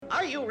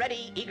you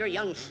ready, eager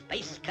young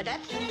space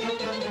cadet?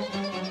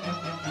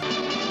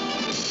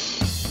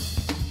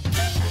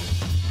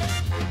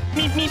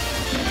 Meep, meep.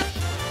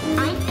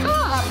 I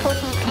saw a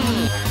pussy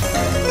cat.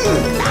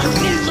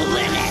 Is the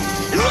limit.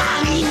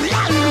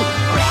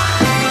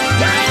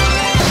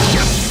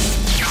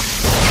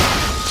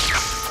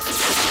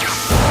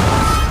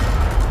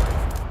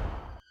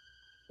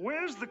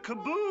 Where's the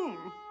kaboom?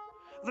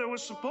 There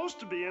was supposed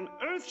to be an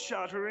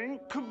earth-shattering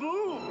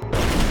kaboom.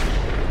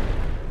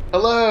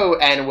 Hello,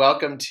 and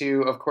welcome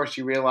to Of Course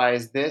You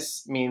Realize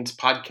This Means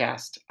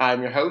podcast.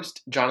 I'm your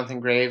host, Jonathan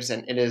Graves,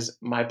 and it is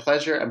my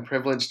pleasure and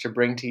privilege to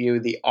bring to you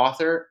the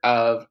author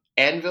of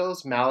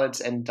Anvils,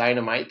 Mallets, and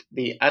Dynamite,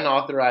 the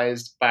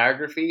unauthorized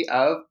biography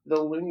of the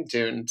Looney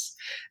Tunes.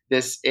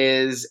 This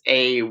is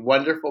a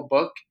wonderful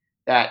book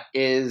that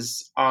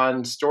is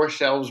on store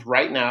shelves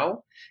right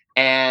now,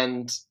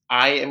 and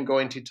I am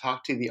going to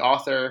talk to the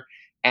author,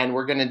 and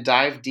we're going to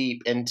dive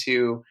deep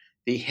into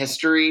the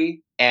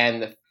history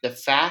and the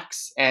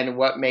facts and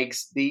what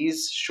makes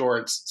these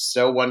shorts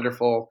so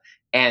wonderful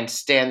and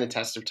stand the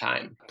test of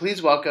time.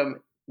 Please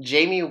welcome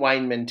Jamie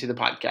Weinman to the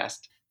podcast.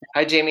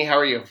 Hi, Jamie. How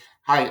are you?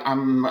 Hi,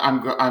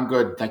 I'm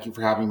good. Thank you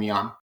for having me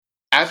on.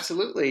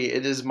 Absolutely.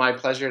 It is my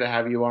pleasure to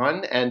have you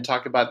on and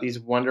talk about these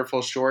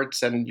wonderful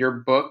shorts and your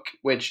book,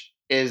 which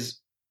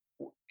is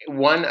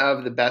one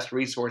of the best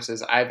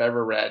resources I've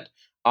ever read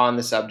on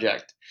the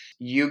subject.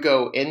 You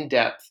go in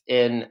depth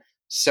in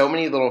so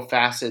many little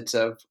facets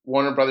of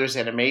Warner Brothers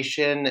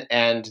animation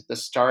and the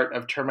start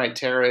of Termite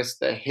Terrace,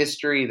 the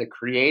history, the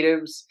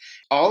creatives,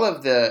 all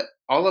of the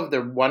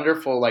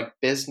wonderful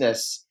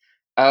business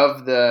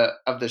of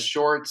the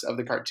shorts, of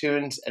the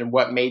cartoons, and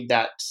what made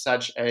that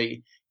such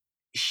a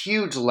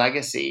huge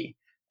legacy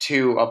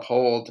to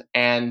uphold.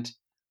 And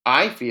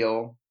I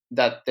feel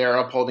that they're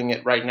upholding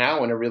it right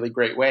now in a really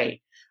great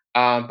way.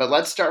 But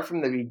let's start from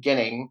the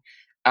beginning.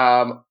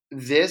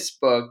 This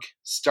book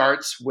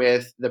starts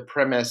with the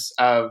premise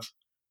of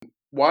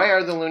why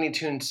are the Looney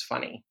Tunes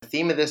funny? The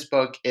theme of this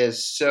book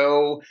is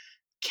so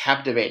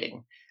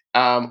captivating.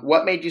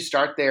 What made you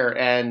start there,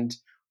 and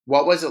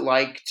what was it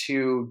like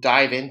to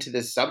dive into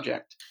this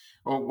subject?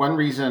 Well, one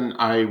reason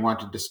I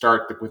wanted to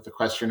start with the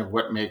question of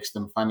what makes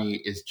them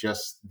funny is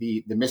just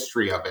the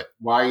mystery of it.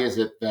 Why is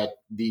it that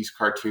these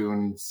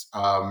cartoons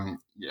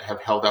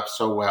have held up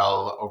so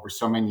well over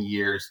so many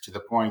years, to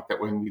the point that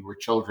when we were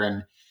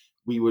children,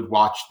 we would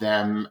watch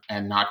them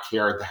and not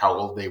care how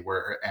old they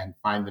were and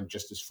find them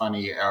just as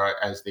funny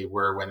as they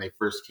were when they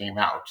first came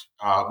out.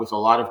 With a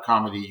lot of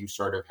comedy, you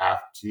sort of have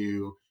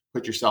to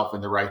put yourself in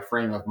the right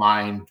frame of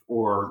mind,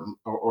 or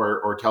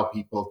tell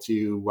people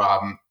to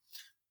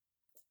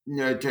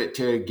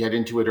get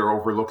into it or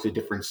overlook the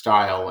different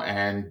style.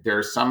 And there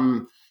are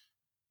some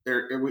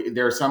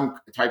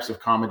types of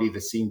comedy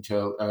that seem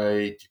to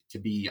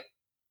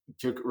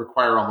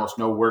require almost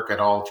no work at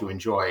all to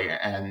enjoy,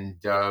 and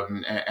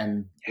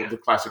the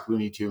classic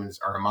Looney Tunes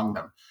are among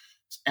them.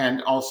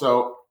 And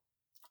also,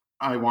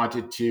 I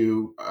wanted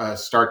to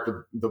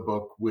start the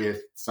book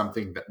with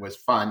something that was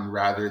fun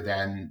rather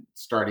than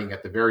starting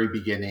at the very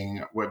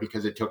beginning,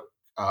 because it took,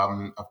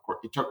 of course,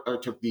 it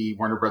took the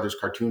Warner Brothers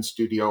Cartoon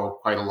Studio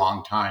quite a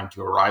long time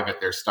to arrive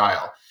at their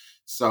style.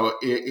 So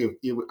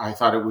I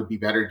thought it would be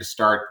better to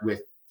start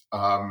with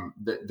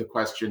the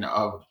question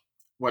of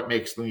what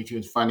makes Looney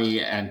Tunes funny,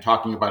 and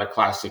talking about a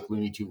classic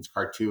Looney Tunes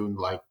cartoon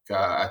like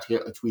a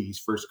Tweety's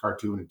first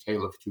cartoon, A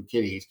Tale of Two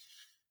Kitties,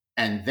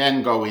 and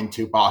then go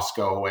into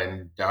Bosco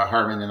and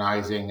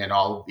harmonizing and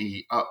all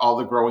the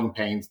growing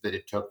pains that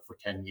it took for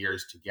 10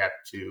 years to get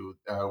to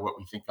what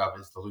we think of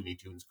as the Looney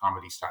Tunes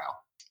comedy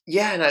style.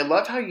 Yeah, and I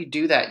love how you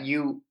do that.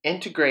 You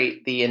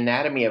integrate the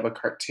anatomy of a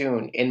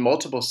cartoon in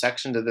multiple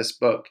sections of this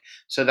book.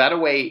 So that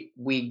way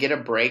we get a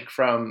break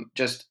from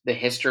just the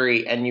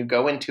history, and you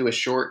go into a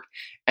short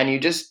and you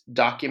just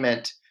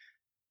document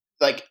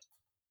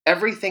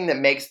everything that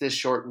makes this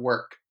short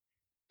work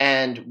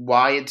and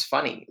why it's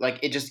funny.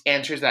 It just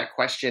answers that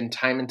question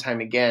time and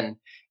time again.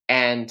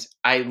 And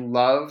I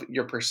love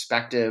your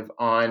perspective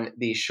on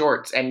these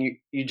shorts. And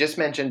you just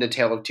mentioned A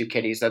Tale of Two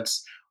Kitties.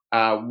 That's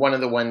one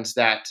of the ones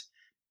that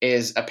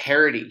is a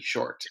parody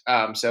short.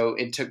 So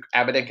it took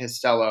Abbott and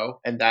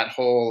Costello and that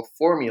whole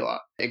formula.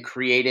 It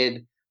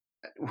created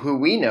who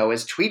we know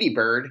as Tweety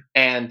Bird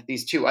and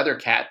these two other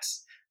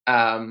cats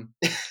that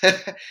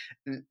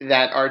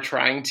are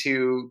trying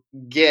to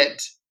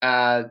get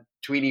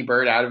Tweety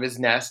Bird out of his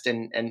nest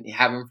and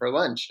have him for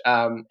lunch.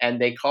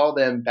 And they call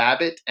them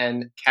Babbitt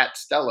and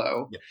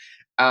Catstello. Yeah.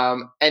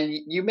 And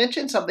you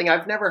mentioned something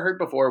I've never heard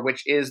before,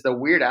 which is the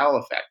Weird Al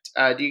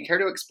effect. Do you care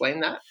to explain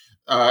that?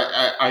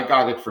 I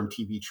got it from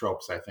TV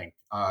tropes, I think.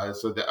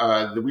 So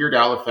the Weird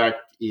Al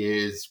effect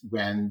is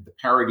when the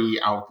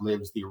parody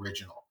outlives the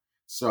original.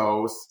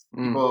 So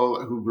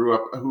people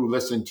who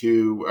listened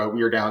to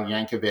Weird Al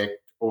Yankovic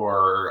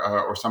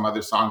or some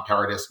other song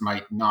parodist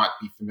might not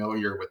be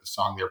familiar with the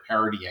song they're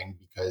parodying,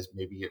 because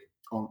maybe it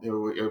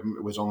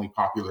was only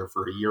popular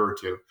for a year or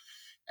two,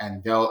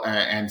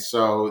 and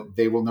so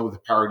they will know the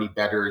parody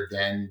better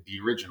than the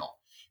original.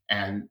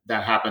 And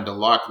that happened a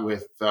lot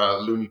with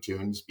Looney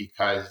Tunes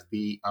because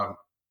the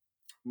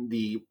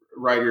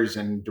writers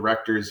and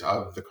directors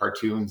of the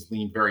cartoons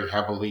leaned very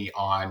heavily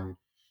on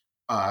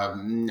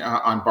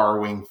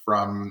borrowing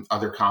from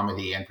other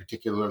comedy, and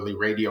particularly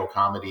radio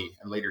comedy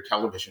and later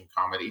television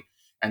comedy.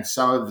 And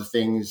some of the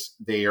things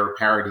they are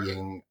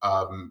parodying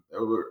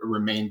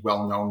remained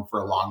well known for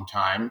a long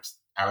time.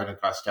 Abbott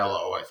and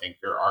Costello, I think,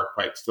 are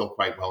still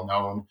quite well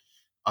known.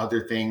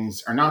 Other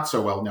things are not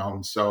so well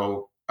known.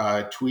 So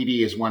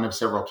Tweety is one of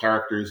several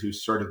characters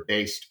who's sort of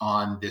based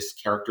on this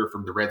character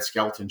from the Red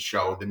Skelton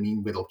show, the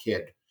Mean Little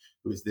Kid,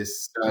 who's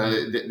this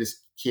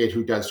kid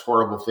who does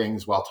horrible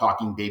things while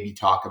talking baby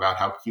talk about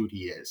how cute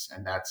he is,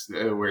 and that's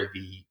where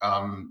the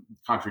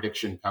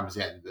contradiction comes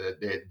in.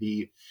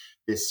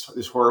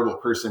 This horrible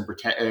person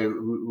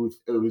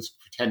who's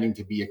pretending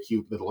to be a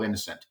cute little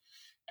innocent,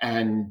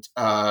 and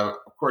of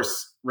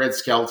course Red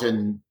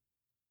Skelton,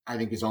 I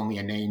think, is only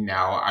a name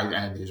now,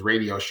 and his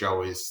radio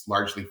show is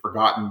largely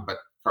forgotten. But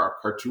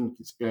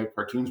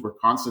cartoons were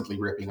constantly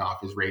ripping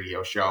off his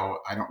radio show.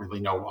 I don't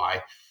really know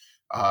why.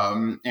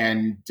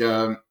 And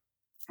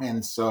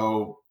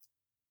so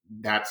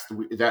that's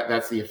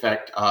the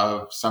effect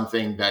of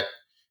something that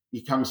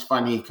becomes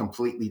funny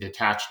completely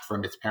detached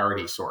from its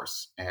parody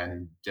source.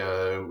 And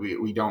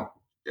we don't,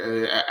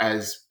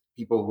 as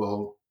people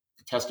will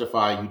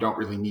testify, you don't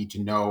really need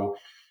to know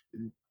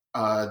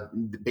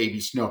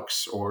Baby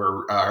Snooks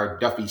or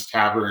Duffy's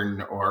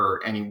Tavern or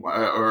any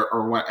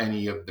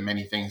of the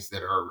many things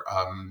that are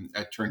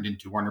turned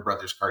into Warner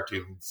Brothers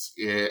cartoons,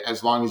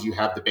 as long as you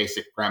have the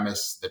basic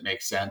premise that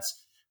makes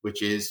sense,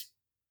 which is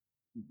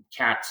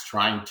cats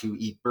trying to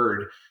eat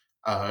bird.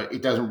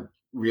 It doesn't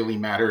really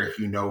matter if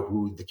you know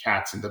who the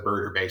cats and the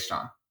bird are based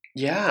on.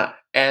 Yeah,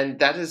 and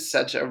that is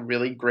such a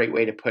really great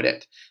way to put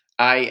it.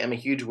 I am a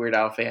huge Weird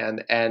Al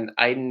fan, and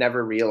I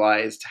never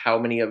realized how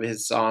many of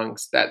his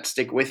songs that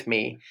stick with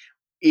me,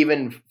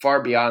 even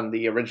far beyond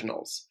the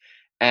originals.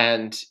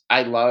 And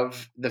I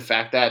love the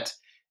fact that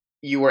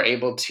you were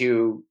able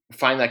to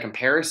find that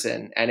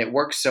comparison, and it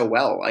works so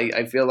well.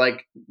 I feel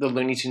like the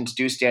Looney Tunes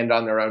do stand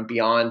on their own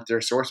beyond their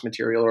source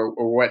material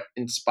or what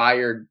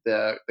inspired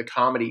the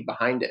comedy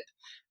behind it.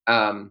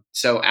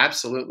 So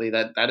absolutely,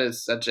 that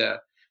is such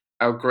a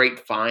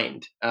great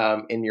find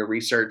in your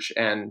research.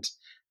 And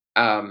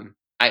the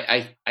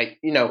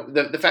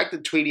fact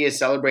that Tweety is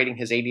celebrating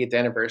his 80th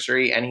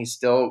anniversary and he's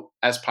still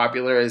as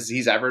popular as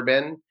he's ever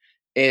been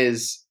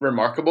is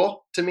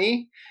remarkable to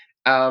me.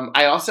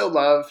 I also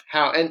love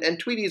how, and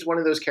Tweety is one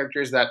of those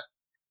characters that,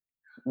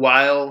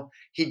 while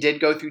he did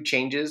go through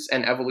changes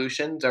and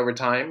evolutions over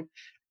time,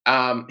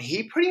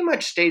 he pretty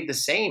much stayed the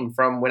same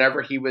from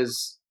whenever he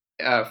was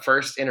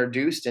first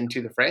introduced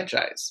into the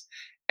franchise.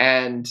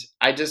 And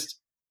I just,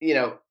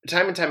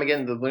 time and time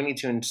again, the Looney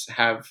Tunes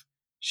have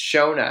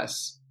shown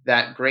us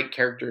that great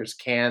characters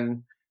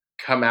can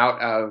come out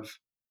of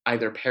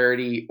either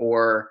parody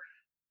or,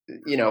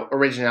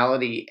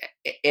 originality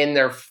in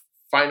their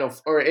final,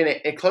 or in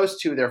it close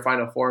to their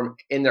final form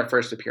in their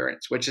first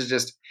appearance, which is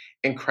just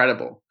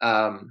incredible.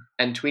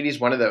 And Tweety's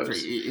one of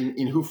those.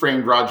 In Who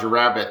Framed Roger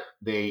Rabbit,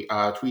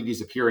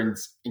 Tweety's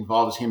appearance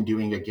involves him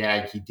doing a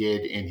gag he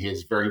did in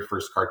his very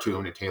first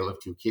cartoon, A Tale of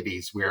Two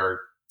Kitties, where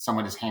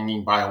someone is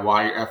hanging by a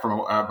wire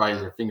by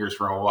their fingers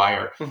from a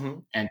wire,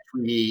 and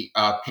Tweety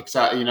picks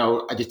out,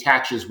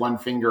 detaches one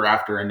finger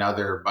after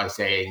another by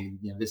saying,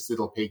 this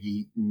little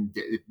piggy went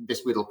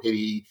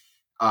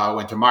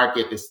to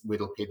market, this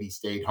little piggy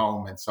stayed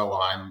home, and so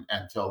on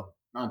until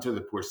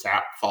the poor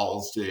sap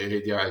falls to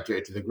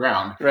the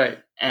ground. Right,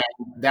 and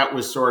that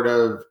was sort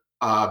of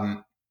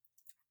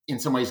in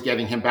some ways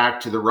getting him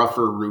back to the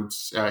rougher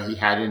roots he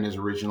had in his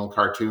original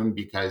cartoon,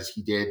 because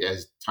he did,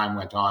 as time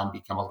went on,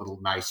 become a little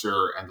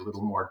nicer and a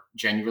little more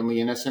genuinely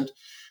innocent.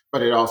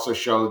 But it also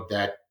showed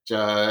that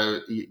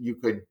you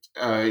could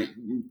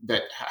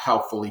that how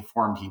fully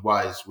formed he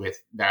was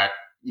with that,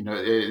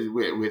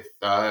 with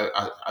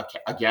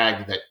a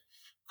gag that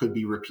could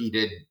be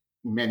repeated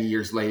many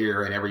years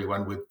later, and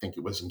everyone would think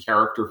it was in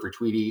character for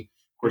Tweety.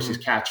 Of course, his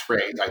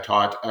catchphrase, I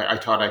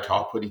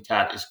taught Putty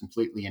Tat, is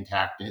completely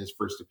intact in his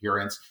first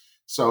appearance.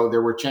 So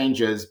there were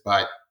changes,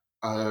 but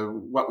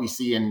what we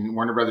see in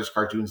Warner Brothers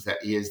cartoons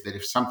is that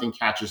if something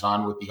catches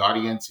on with the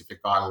audience, if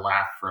it got a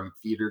laugh from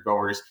theater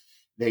goers,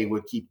 they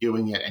would keep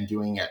doing it and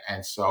doing it.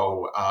 And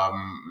so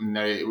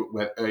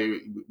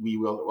we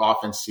will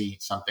often see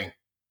something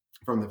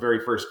from the very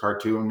first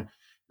cartoon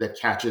that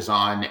catches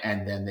on,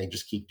 and then they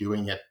just keep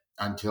doing it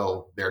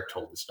until they're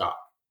told to stop.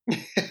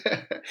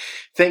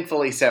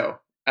 Thankfully so,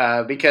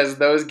 because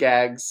those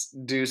gags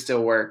do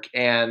still work.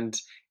 And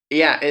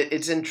yeah,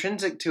 it's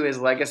intrinsic to his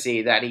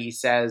legacy that he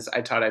says,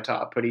 I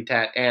taught Putty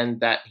Tat, and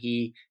that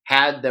he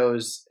had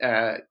those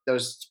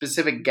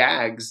specific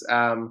gags,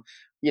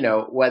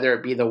 whether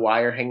it be the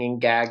wire hanging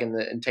gag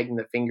and taking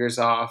the fingers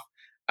off,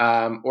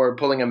 or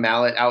pulling a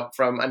mallet out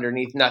from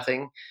underneath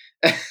nothing.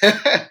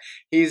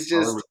 He's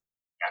just,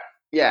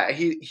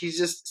 he's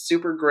just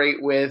super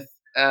great with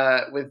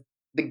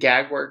the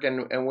gag work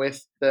and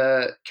with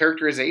the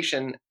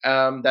characterization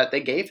that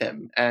they gave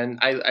him. And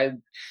I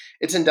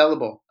it's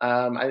indelible.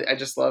 I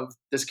just love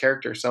this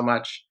character so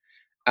much.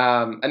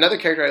 Another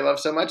character I love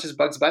so much is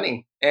Bugs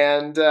Bunny,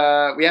 and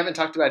we haven't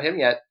talked about him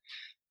yet.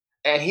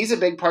 And he's a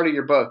big part of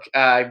your book.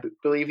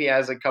 Believe he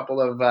has a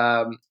couple of.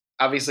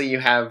 Obviously, you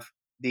have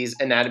these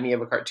anatomy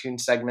of a cartoon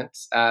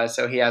segments,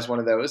 so he has one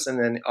of those,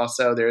 and then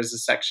also there's a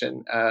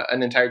section,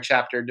 an entire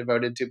chapter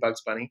devoted to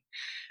Bugs Bunny,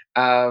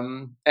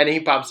 and he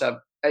pops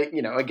up,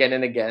 again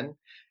and again,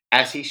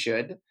 as he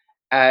should,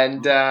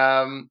 and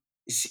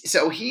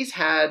so he's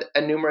had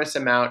a numerous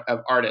amount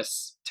of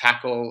artists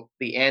tackle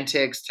the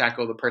antics,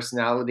 tackle the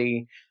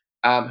personality.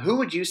 Who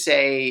would you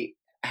say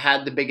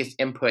had the biggest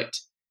input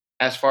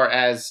as far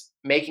as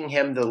making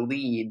him the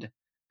lead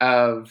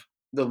of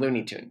the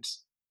Looney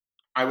Tunes?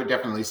 I would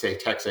definitely say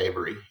Tex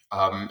Avery.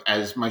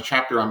 As my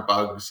chapter on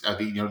Bugs,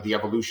 the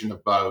evolution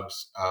of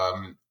Bugs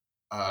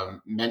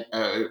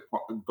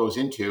goes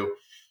into,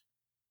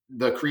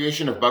 the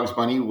creation of Bugs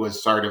Bunny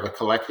was sort of a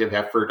collective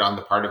effort on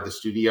the part of the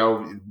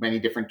studio. Many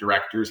different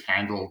directors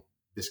handled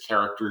this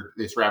character,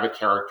 this rabbit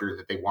character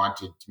that they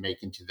wanted to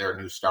make into their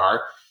new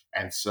star.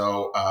 And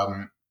so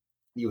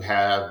you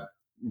have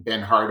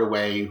Ben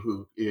Hardaway,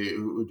 who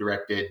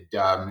directed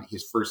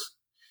his first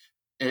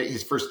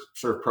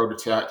sort of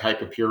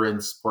prototype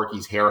appearance,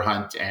 Porky's Hare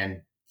Hunt,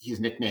 and his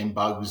nickname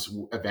Bugs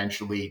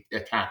eventually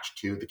attached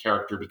to the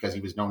character because he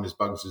was known as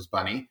Bugs'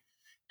 Bunny.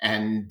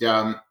 And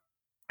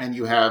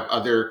you have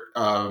other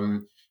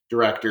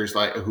directors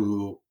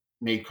who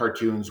made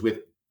cartoons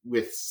with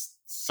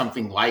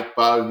something like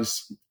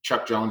Bugs.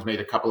 Chuck Jones made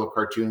a couple of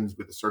cartoons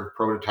with the sort of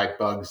prototype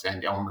Bugs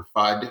and Elmer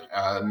Fudd.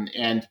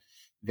 And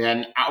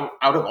then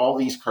out of all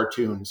these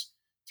cartoons,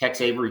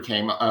 Tex Avery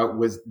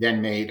was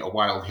then made A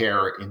Wild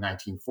Hare in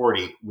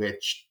 1940,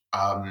 which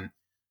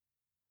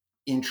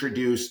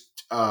introduced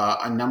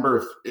a number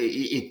of.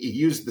 It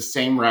used the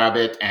same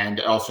rabbit and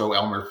also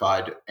Elmer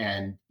Fudd,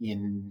 and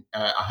in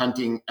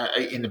hunting,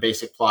 in the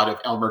basic plot of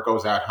Elmer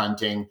goes out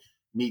hunting,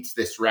 meets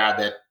this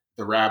rabbit.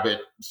 The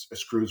rabbit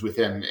screws with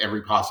him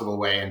every possible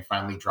way, and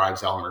finally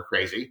drives Elmer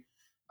crazy.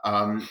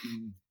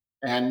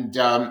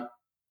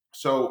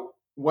 So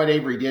what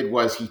Avery did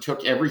was he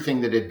took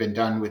everything that had been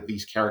done with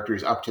these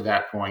characters up to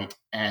that point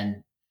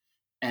and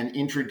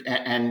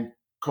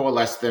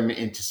coalesced them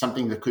into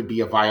something that could be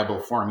a viable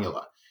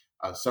formula.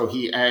 So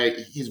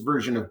his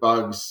version of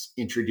Bugs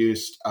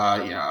introduced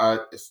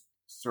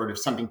sort of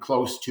something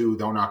close to,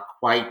 though not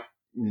quite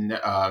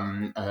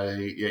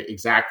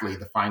exactly,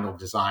 the final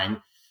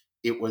design.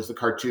 It was the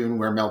cartoon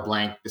where Mel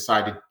Blanc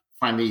decided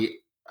finally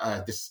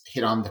this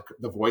hit on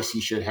the voice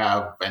he should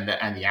have and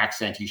the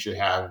accent he should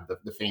have,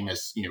 the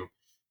famous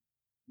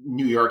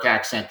New York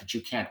accent that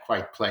you can't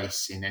quite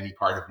place in any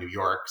part of New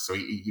York. So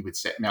he would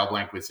say, Mel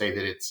Blanc would say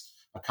that it's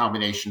a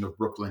combination of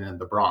Brooklyn and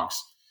the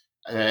Bronx,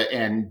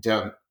 and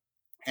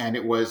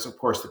it was, of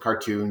course, the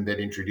cartoon that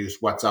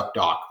introduced "What's Up,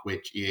 Doc,"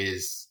 which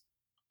is,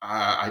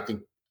 I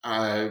think,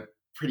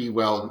 pretty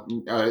well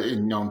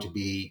known to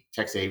be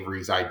Tex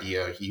Avery's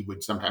idea. He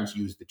would sometimes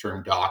use the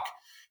term "doc"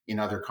 in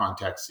other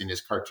contexts in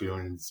his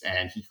cartoons,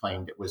 and he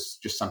claimed it was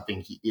just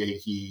something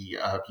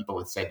people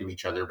had said to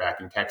each other back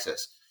in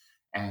Texas.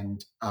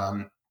 And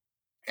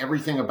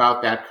everything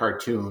about that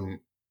cartoon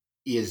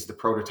is the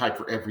prototype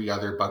for every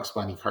other Bugs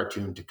Bunny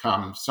cartoon to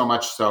come. So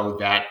much so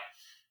that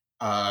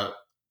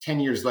 10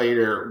 years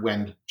later,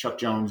 when Chuck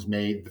Jones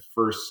made the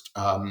first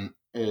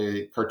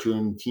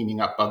cartoon teaming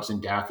up Bugs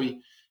and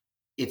Daffy,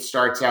 it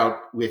starts out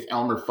with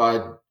Elmer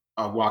Fudd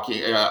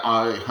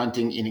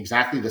hunting in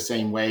exactly the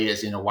same way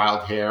as in A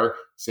Wild Hare,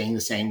 saying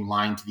the same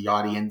line to the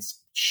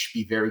audience: "Shh,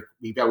 be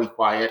very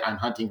quiet. I'm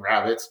hunting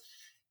rabbits."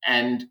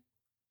 And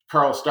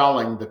Carl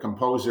Stalling, the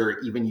composer,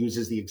 even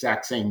uses the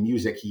exact same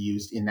music he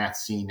used in that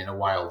scene in A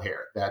Wild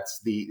Hare.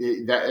 That's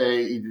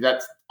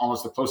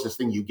almost the closest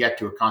thing you get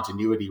to a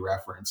continuity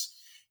reference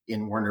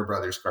in Warner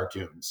Brothers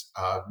cartoons,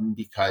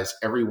 because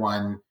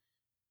everyone,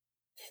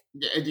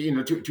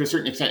 to a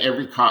certain extent,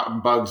 every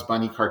Bugs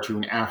Bunny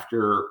cartoon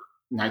after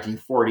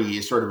 1940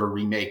 is sort of a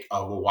remake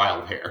of A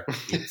Wild Hare.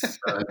 It's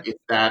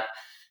that.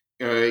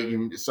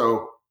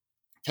 So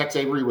Tex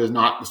Avery was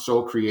not the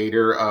sole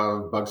creator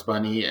of Bugs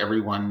Bunny.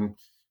 Everyone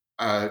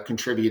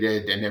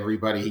contributed, and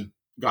everybody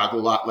got a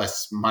lot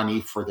less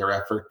money for their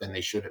effort than they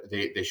should have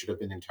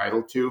been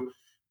entitled to.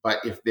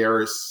 But if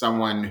there is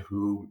someone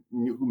who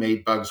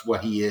made Bugs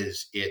what he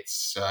is,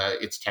 it's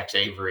Tex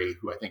Avery,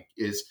 who I think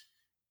is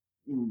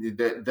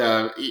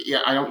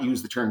I don't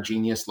use the term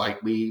genius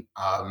lightly.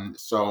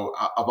 So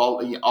of all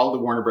the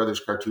Warner Brothers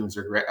cartoons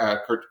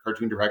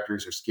cartoon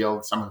directors are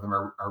skilled. Some of them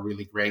are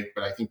really great,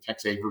 but I think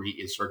Tex Avery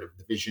is sort of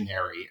the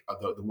visionary,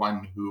 the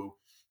one who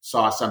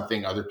saw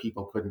something other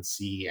people couldn't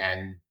see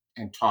and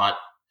taught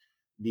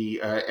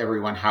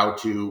everyone how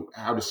to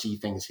see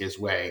things his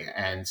way.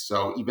 And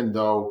so even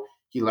though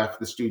he left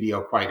the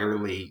studio quite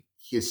early,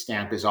 his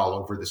stamp is all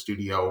over the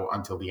studio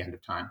until the end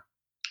of time.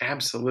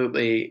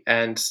 Absolutely.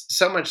 And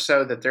so much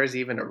so that there's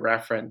even a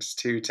reference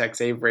to Tex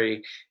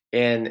Avery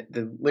in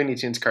the Looney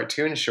Tunes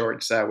cartoon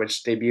shorts,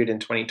 which debuted in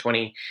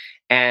 2020.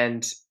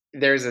 And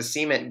there's a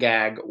cement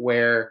gag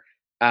where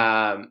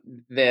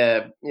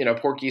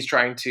Porky's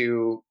trying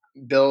to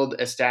build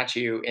a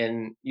statue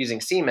in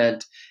using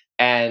cement,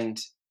 and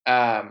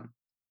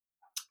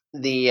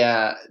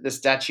the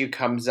statue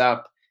comes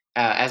up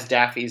as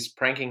Daffy's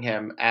pranking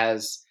him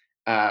as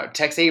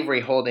Tex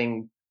Avery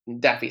holding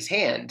Daffy's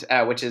hand,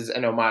 which is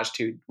an homage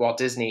to Walt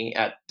Disney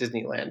at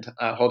Disneyland,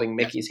 holding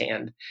Mickey's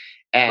hand.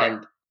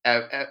 And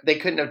they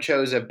couldn't have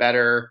chose a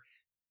better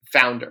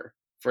founder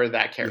for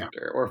that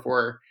character, or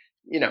for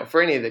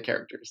any of the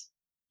characters.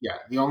 Yeah,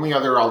 the only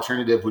other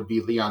alternative would be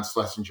Leon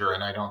Schlesinger,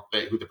 and I don't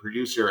think who the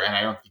producer, and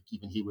I don't think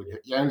even he would.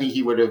 I don't think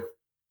he would have,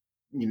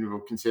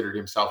 considered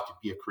himself to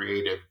be a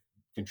creative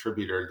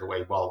contributor the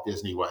way Walt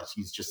Disney was.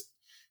 He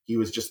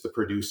was just the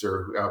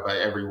producer by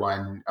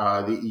everyone.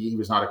 He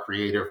was not a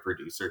creative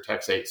producer.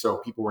 So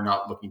people were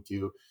not looking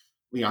to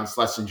Leon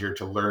Schlesinger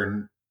to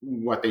learn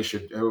what they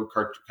should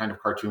kind of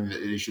cartoon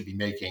that they should be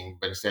making,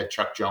 but instead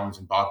Chuck Jones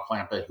and Bob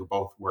Clampett, who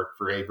both worked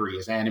for Avery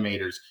as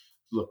animators,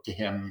 looked to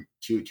him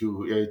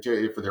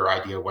for their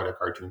idea of what a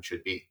cartoon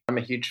should be. I'm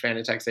a huge fan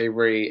of Tex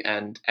Avery,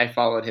 and I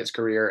followed his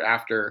career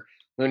after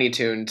Looney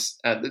Tunes,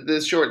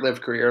 the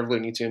short-lived career of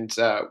Looney Tunes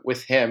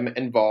with him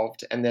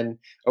involved, and then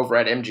over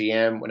at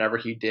MGM whenever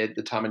he did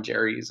the Tom and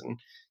Jerry's and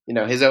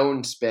his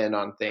own spin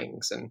on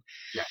things. And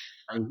yeah,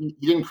 I mean,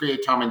 he didn't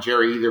create Tom and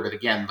Jerry either, but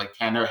again, like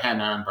Hanna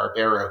and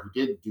Barbera, who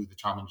did do the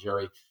Tom and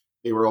Jerry,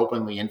 they were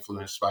openly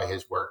influenced by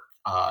his work,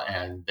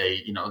 and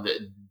they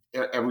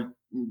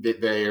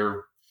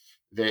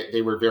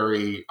they were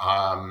very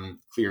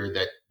clear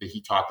that he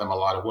taught them a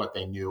lot of what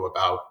they knew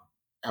about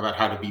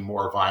how to be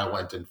more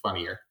violent and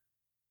funnier.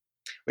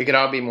 We could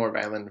all be more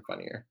violent and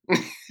funnier.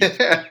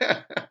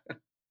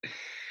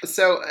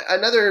 So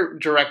another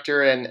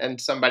director and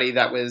somebody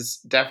that was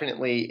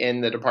definitely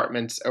in the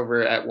departments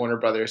over at Warner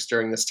Brothers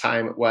during this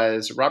time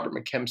was Robert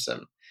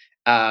McKimson.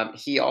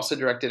 He also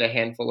directed a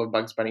handful of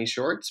Bugs Bunny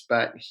shorts,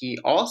 but he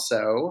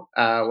also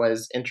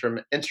was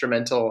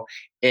instrumental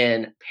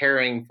in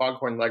pairing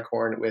Foghorn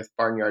Leghorn with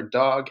Barnyard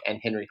Dog and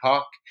Henry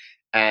Hawk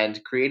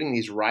and creating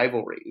these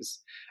rivalries.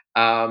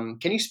 Can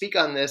you speak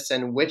on this,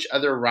 and which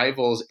other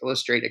rivals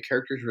illustrate a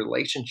character's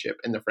relationship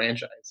in the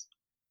franchise?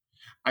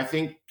 I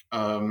think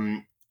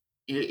Foghorn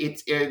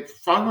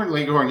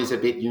Leghorn is a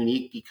bit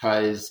unique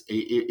because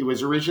it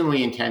was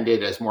originally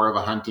intended as more of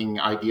a hunting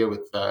idea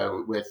with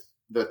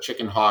the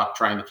chicken hawk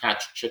trying to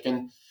catch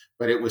chicken,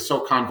 but it was so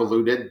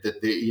convoluted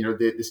that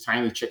this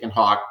tiny chicken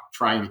hawk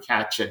trying to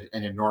catch an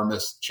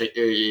enormous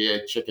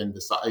chicken,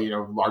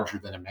 larger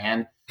than a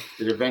man,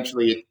 that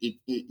eventually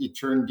it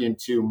turned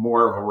into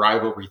more of a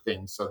rivalry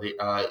thing. So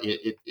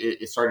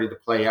it started to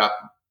play up.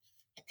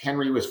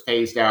 Henry was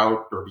phased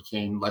out or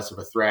became less of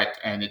a threat,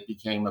 and it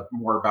became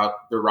more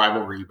about the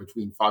rivalry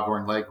between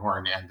Foghorn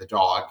Leghorn and the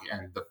dog,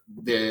 and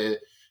the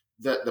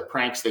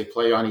pranks they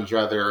play on each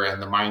other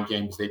and the mind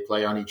games they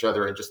play on each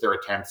other, and just their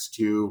attempts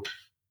to,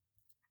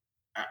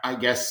 I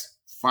guess,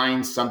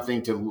 find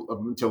something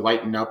to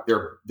lighten up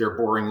their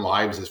boring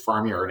lives as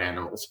farmyard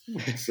animals.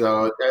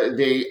 So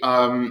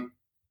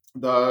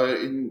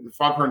the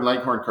Foghorn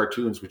Leghorn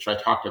cartoons, which I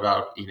talked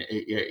about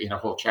in a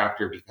whole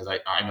chapter, because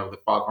I know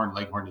that Foghorn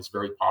Leghorn is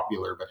very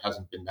popular but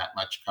hasn't been that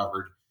much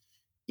covered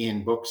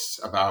in books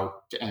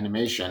about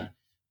animation.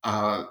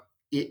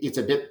 It's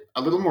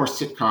a little more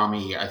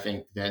sitcom-y, I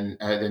think, than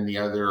the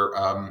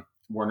other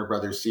Warner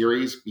Brothers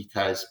series,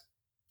 because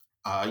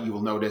you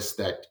will notice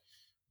that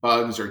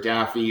Bugs or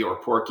Daffy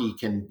or Porky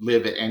can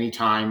live at any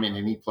time, in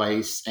any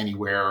place,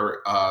 anywhere,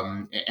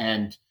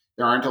 and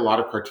there aren't a lot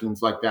of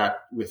cartoons like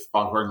that with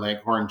Foghorn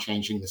Leghorn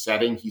changing the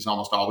setting. He's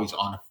almost always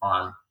on a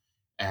farm,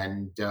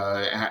 and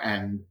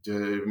having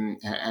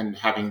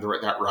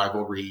that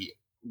rivalry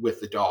with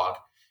the dog.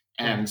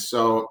 And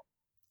so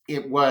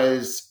it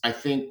was, I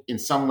think, in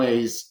some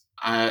ways,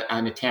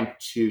 an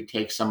attempt to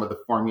take some of the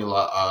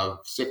formula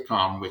of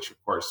sitcom, which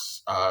of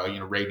course,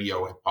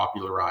 radio had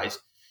popularized,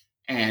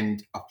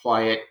 and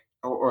apply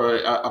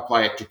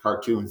it to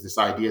cartoons. This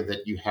idea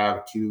that you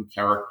have two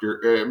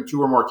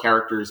or more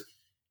characters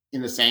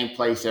in the same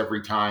place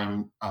every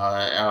time,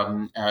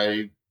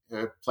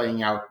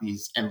 playing out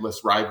these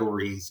endless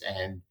rivalries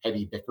and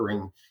petty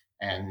bickering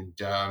and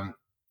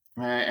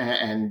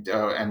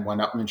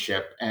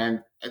one-upmanship.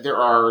 And there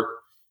are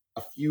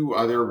a few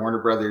other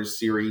Warner Brothers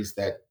series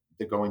that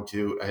go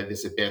into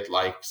this a bit,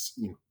 like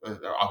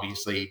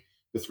obviously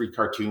the three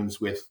cartoons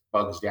with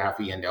Bugs,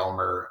 Daffy, and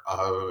Elmer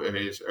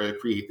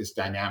create this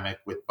dynamic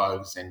with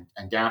Bugs and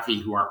Daffy,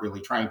 who aren't really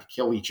trying to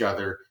kill each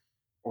other,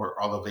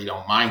 or although they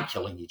don't mind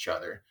killing each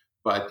other,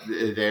 but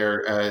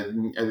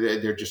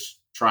they're just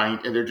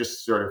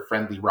sort of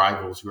friendly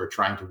rivals who are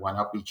trying to one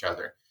up each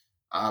other.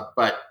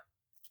 But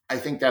I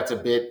think that's a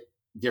bit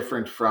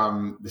different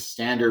from the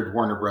standard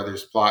Warner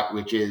Brothers plot,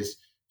 which is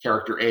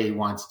character A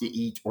wants to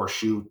eat or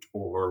shoot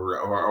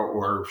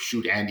or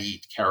shoot and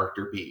eat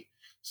character B.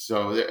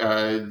 So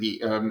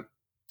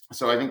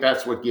so I think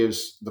that's what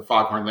gives the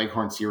Foghorn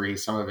Leghorn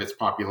series some of its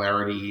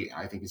popularity.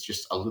 I think it's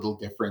just a little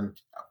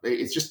different.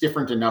 It's just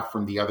different enough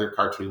from the other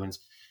cartoons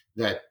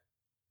that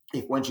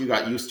if once you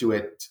got used to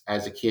it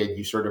as a kid,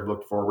 you sort of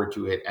looked forward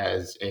to it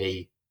as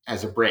a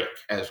break,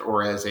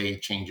 or as a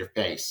change of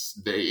pace.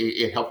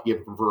 It helped give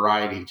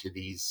variety to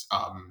these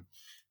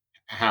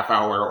half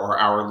hour or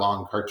hour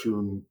long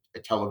cartoon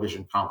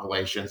television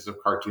compilations of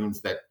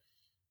cartoons that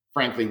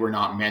frankly were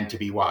not meant to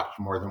be watched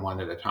more than one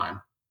at a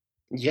time.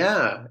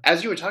 Yeah.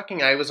 As you were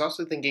talking, I was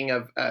also thinking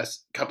of a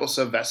couple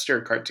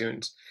Sylvester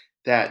cartoons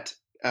that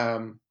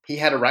he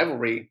had a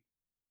rivalry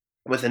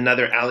with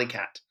another alley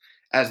cat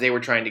as they were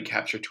trying to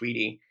capture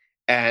Tweety.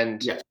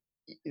 And Yes.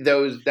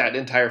 that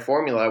entire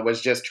formula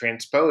was just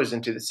transposed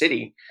into the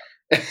city.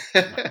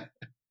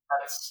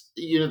 That's,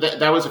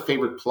 that was a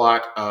favorite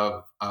plot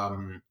of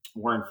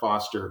Warren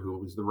Foster, who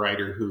was the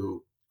writer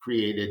who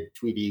created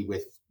Tweety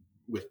with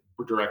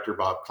director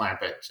Bob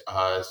Clampett.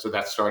 So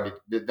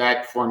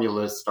that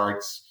formula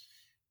starts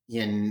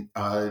in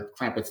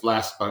Clampett's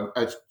last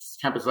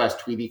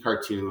Tweety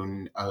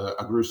cartoon,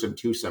 A Gruesome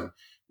Twosome,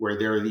 where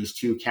there are these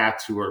two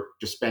cats who are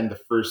just spend the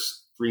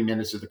first 3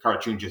 minutes of the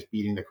cartoon just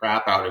beating the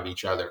crap out of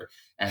each other,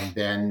 and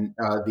then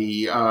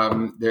the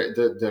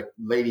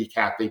lady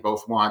cat they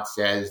both want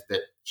says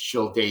that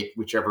she'll date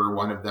whichever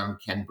one of them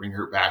can bring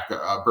her back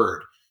a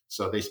bird.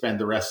 So they spend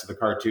the rest of the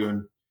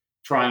cartoon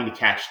trying to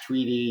catch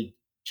Tweety,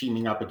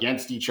 teaming up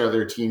against each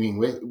other, teaming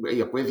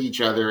with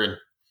each other, and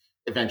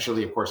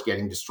eventually, of course,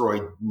 getting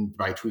destroyed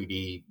by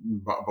Tweety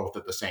both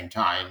at the same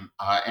time.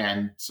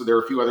 And so there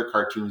are a few other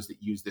cartoons that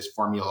use this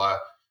formula.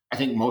 I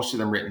think most of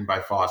them written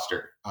by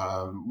Foster.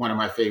 One of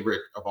my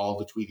favorite of all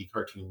the Tweety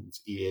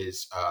cartoons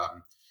is,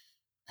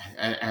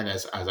 and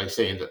as I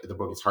say in the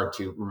book, it's hard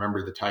to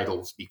remember the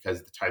titles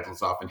because the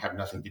titles often have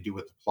nothing to do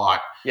with the plot.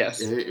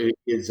 Yes. It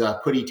is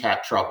Putty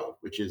Tat Trouble,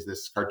 which is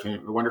this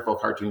cartoon, a wonderful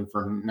cartoon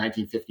from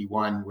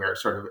 1951, where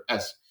sort of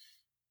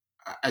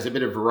as a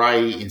bit of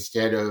variety,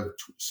 instead of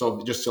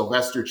just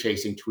Sylvester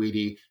chasing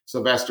Tweety,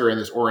 Sylvester and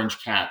this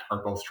orange cat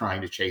are both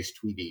trying to chase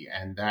Tweety,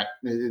 and that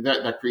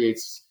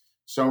creates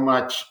so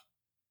much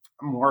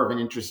more of an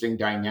interesting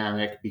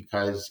dynamic,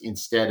 because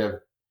instead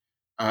of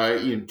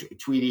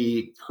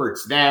Tweety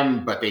hurts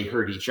them, but they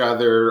hurt each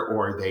other,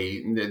 or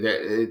they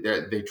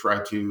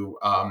try to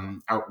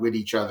outwit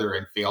each other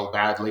and fail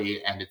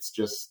badly, and it's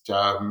just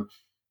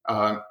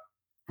I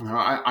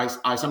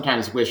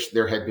sometimes wish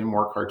there had been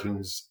more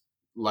cartoons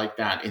like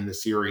that in the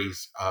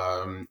series,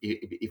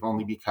 if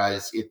only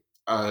because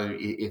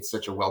it's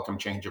such a welcome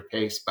change of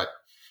pace. But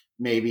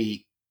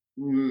maybe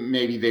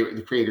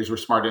the creators were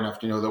smart enough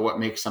to know that what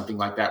makes something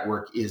like that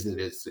work is that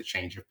it's a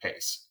change of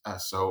pace.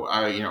 So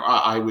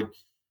I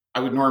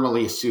would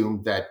normally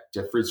assume that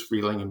Friz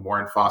Freleng and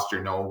Warren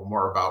Foster know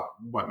more about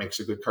what makes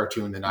a good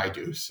cartoon than I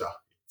do. So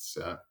it's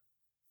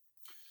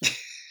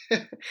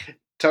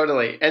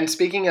Totally. And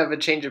speaking of a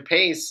change of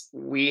pace,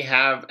 we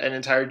have an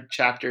entire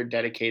chapter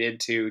dedicated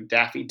to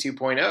Daffy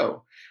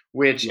 2.0,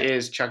 which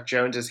is Chuck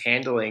Jones's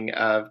handling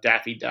of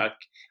Daffy Duck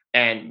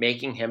and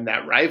making him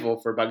that rival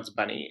for Bugs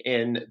Bunny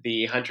in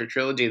the Hunter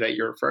trilogy that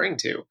you're referring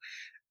to.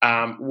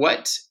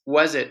 What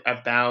was it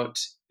about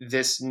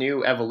this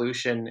new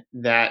evolution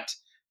that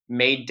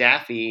made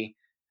Daffy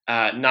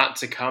not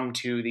succumb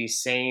to the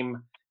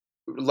same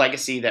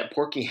legacy that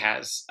Porky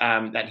has,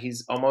 that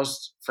he's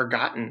almost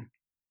forgotten?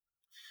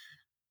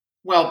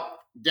 Well,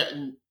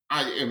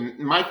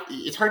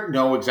 it's hard to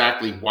know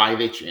exactly why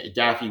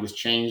Daffy was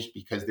changed,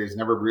 because there's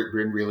never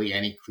been really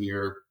any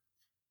clear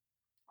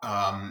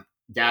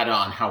data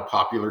on how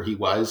popular he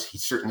was. He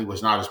certainly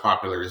was not as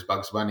popular as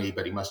Bugs Bunny,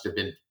 but he must have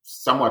been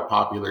somewhat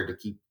popular to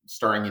keep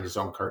starring in his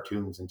own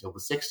cartoons until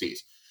the 60s.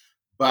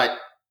 But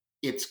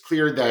it's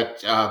clear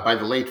that by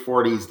the late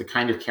 40s, the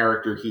kind of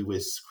character he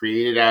was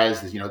created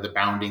as, the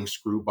bounding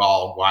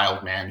screwball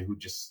wild man who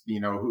just,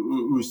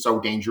 who's so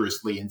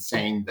dangerously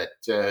insane that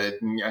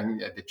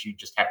you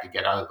just have to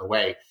get out of the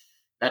way.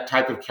 That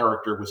type of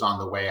character was on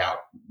the way out.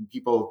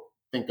 People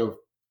think of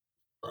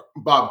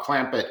Bob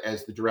Clampett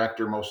as the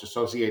director most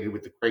associated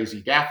with the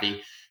crazy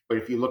Daffy. But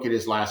if you look at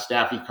his last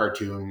Daffy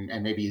cartoon,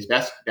 and maybe his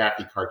best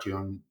Daffy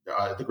cartoon,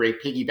 The Great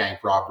Piggy Bank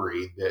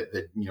Robbery,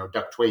 the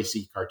Duck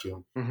Tracy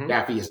cartoon,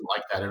 Daffy isn't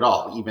like that at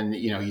all. Even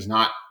he's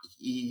not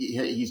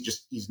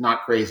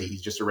not crazy.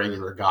 He's just a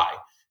regular guy,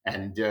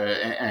 and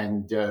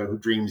who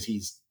dreams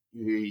he's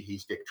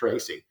Dick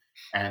Tracy.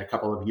 And a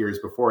couple of years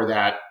before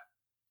that,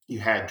 you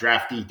had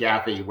Drafty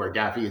Daffy, where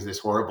Daffy is this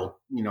horrible,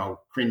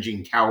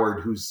 cringing coward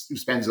who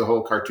spends the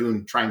whole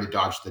cartoon trying to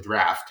dodge the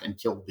draft and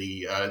kill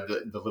the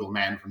little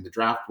man from the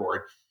draft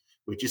board,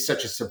 which is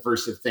such a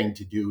subversive thing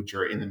to do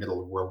in the middle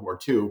of World War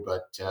II.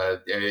 But I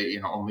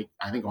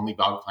think only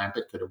Bob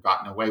Clampett could have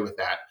gotten away with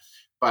that.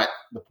 But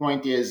the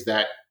point is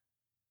that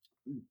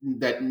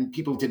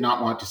people did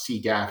not want to see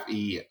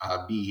Daffy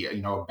be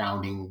a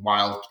bounding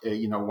wild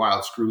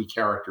screwy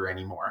character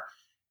anymore.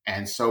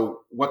 And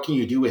so what can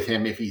you do with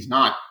him if he's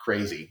not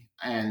crazy?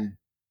 And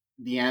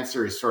the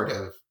answer is sort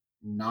of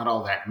not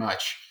all that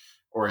much,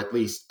 or at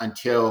least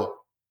until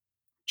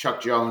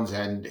Chuck Jones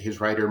and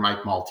his writer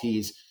Mike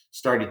Maltese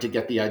started to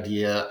get the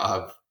idea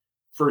of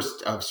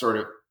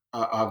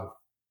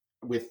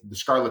with the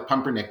Scarlet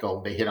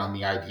Pumpernickel, they hit on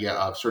the idea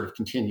of sort of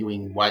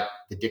continuing what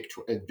the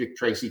Dick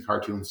Tracy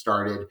cartoon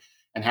started,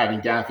 and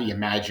having Daffy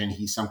imagine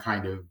he's some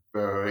kind of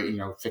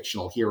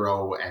fictional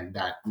hero, and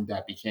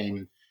that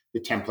became the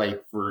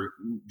template for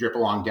Drip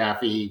Along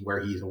Daffy, where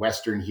he's a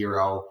Western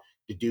hero.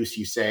 Deduce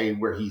You Say,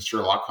 where he's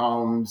Sherlock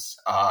Holmes,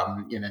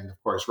 and then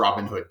of course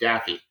Robin Hood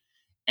Daffy.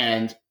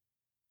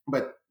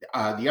 But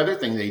the other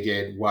thing they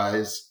did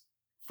was,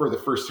 for the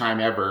first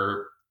time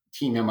ever,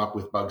 team him up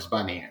with Bugs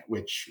Bunny,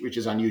 which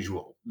is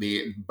unusual.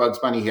 The Bugs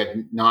Bunny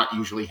had not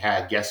usually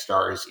had guest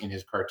stars in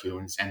his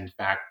cartoons, and in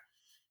fact,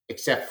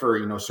 except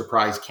for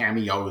surprise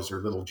cameos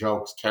or little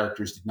jokes,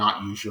 characters did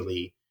not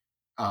usually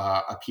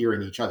appear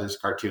in each other's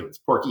cartoons.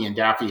 Porky and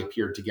Daffy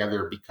appeared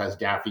together because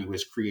Daffy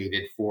was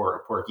created for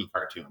a Porky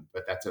cartoon,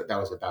 but that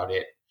was about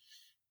it.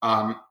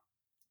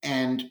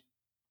 And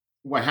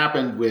what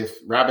happened with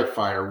Rabbit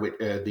Fire, with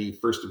the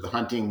first of the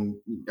hunting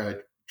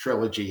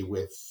trilogy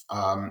with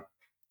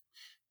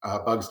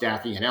Bugs,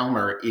 Daffy, and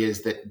Elmer,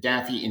 is that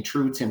Daffy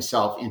intrudes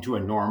himself into a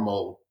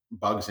normal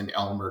Bugs and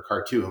Elmer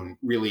cartoon,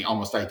 really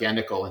almost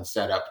identical in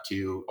setup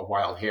to A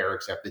Wild Hare,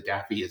 except that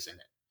Daffy is in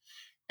it.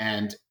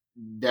 And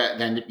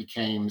then it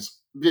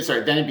becomes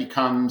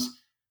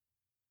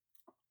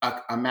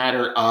a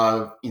matter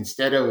of,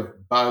 instead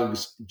of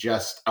Bugs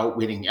just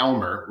outwitting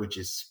Elmer, which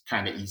is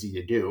kind of easy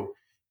to do,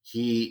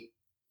 he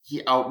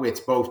outwits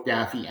both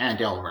Daffy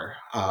and Elmer,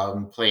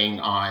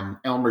 playing on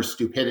Elmer's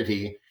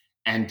stupidity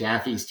and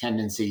Daffy's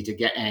tendency to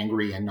get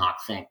angry and not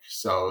think.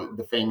 So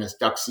the famous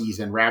duck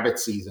season, rabbit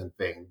season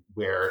thing,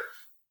 where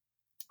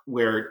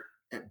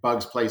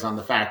Bugs plays on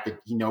the fact that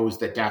he knows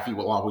that Daffy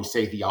will always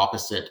say the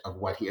opposite of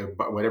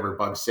whatever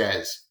Bugs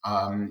says.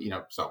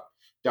 So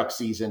duck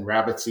season,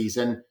 rabbit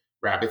season,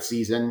 duck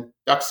season.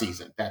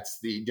 That's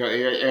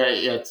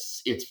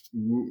it's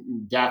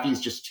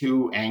Daffy's just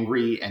too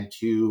angry and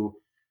too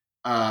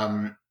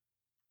and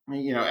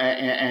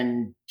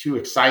too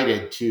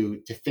excited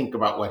to think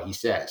about what he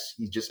says.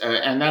 He just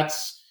and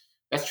that's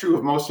true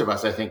of most of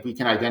us. I think we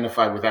can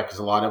identify with that because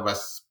a lot of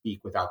us speak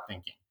without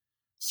thinking.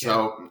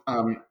 So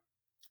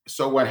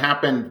so what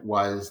happened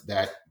was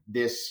that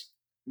this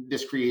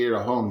created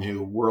a whole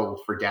new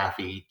world for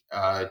Daffy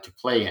to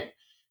play in.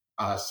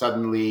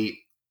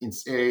 Suddenly,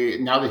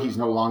 now that he's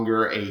no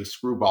longer a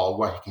screwball,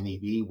 what can he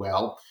be?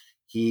 Well,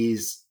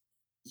 he's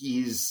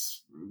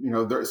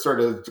the sort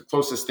of the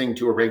closest thing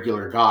to a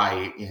regular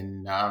guy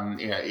in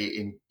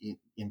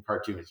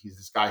cartoons. He's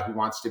this guy who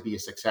wants to be a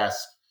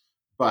success,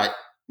 but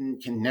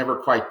can never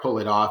quite pull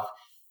it off.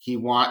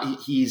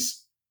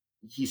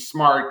 He's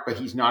smart, but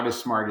he's not as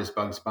smart as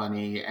Bugs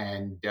Bunny,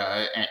 and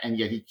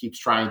yet he keeps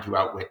trying to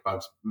outwit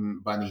Bugs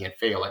Bunny and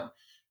failing.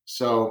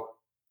 So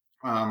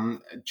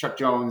Chuck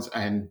Jones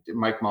and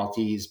Mike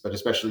Maltese, but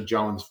especially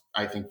Jones,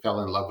 I think,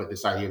 fell in love with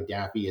this idea of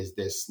Daffy as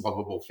this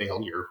lovable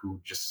failure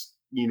who just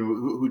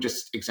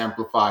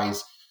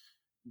exemplifies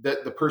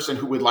the person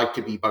who would like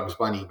to be Bugs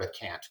Bunny but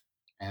can't.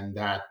 And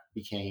that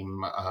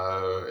became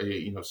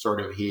sort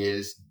of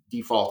his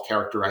default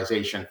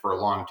characterization for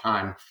a long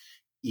time,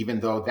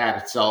 even though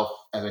that itself,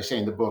 as I say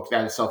in the book,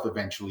 that itself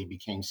eventually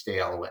became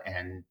stale,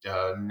 and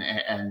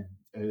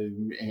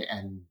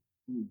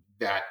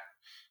that,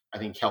 I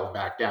think, held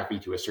back Daffy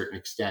to a certain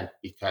extent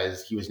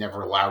because he was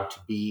never allowed to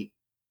be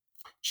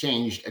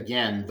changed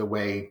again the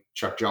way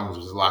Chuck Jones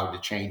was allowed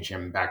to change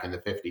him back in the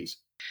 50s.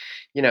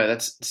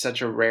 That's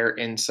such a rare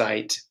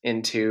insight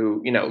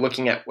into,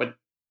 looking at what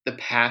the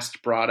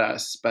past brought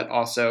us, but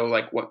also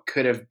like what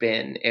could have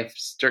been if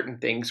certain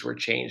things were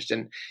changed.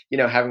 And,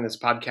 having this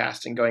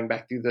podcast and going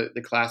back through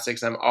the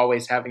classics, I'm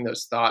always having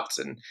those thoughts.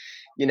 And,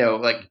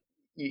 like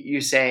you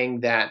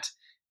saying that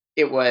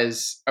it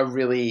was a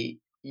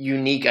really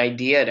unique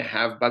idea to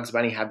have Bugs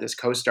Bunny have this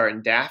co-star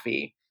in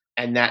Daffy,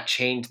 and that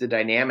changed the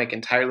dynamic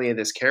entirely of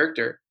this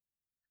character.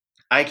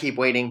 I keep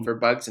waiting for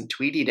Bugs and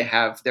Tweety to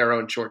have their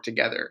own short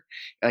together.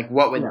 Like,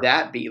 what would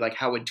that be? Like,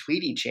 how would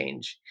Tweety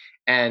change?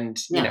 And,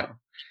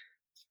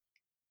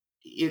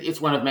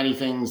 it's one of many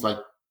things. Like,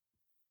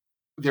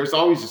 there's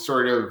always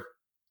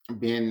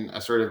been a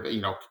sort of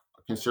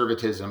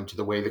conservatism to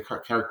the way the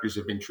characters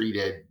have been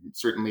treated,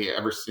 certainly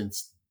ever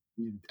since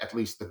at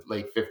least the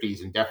late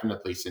 50s, and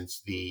definitely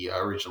since the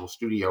original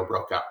studio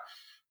broke up.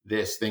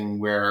 This thing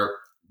where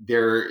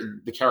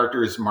the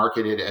character is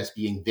marketed as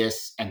being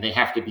this, and they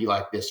have to be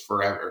like this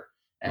forever.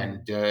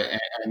 And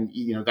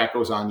that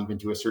goes on even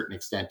to a certain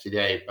extent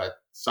today. But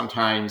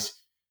sometimes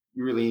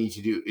you really need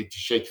to do it to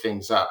shake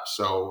things up.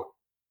 So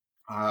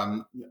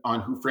on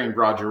Who Framed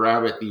Roger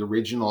Rabbit, the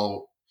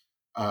original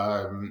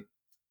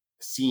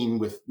scene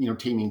with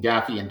taming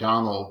Daffy and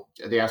Donald,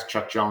 they asked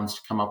Chuck Jones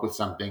to come up with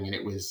something, and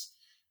it was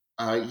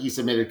he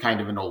submitted kind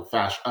of an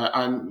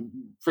old-fashioned,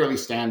 fairly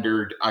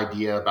standard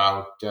idea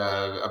about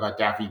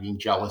Daffy being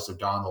jealous of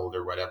Donald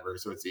or whatever.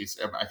 So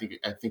I think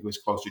it was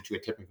closer to a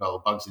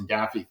typical Bugs and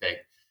Daffy thing.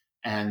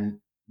 And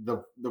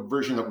the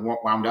version that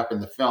wound up in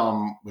the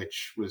film,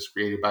 which was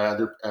created by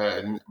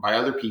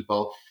other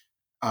people,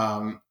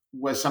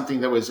 was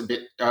something that was a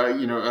bit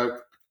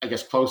I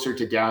guess closer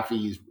to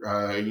Daffy's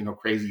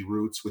crazy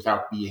roots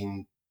without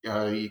being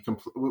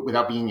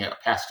without being a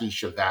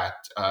pastiche of that.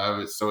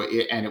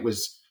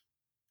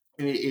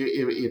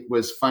 It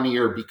was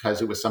funnier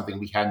because it was something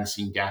we hadn't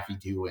seen Daffy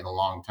do in a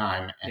long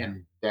time,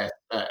 and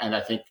and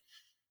I think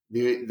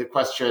the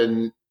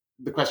question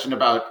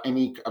about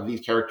any of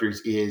these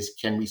characters is,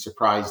 can we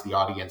surprise the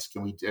audience?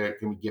 Can we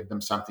give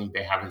them something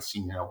they haven't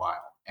seen in a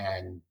while?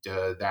 And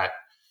that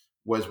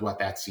was what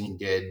that scene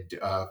did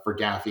for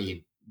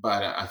Daffy.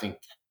 But I think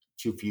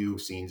too few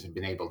scenes have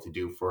been able to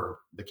do for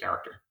the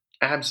character.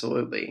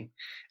 Absolutely.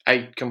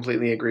 I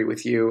completely agree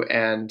with you.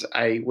 And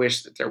I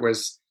wish that there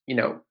was,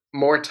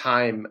 more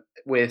time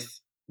with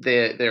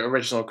the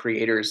original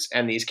creators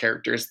and these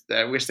characters.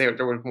 I wish there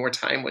was more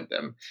time with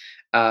them.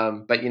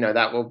 But,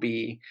 that will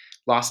be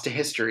lost to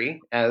history,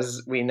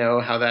 as we know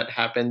how that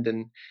happened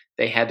and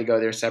they had to go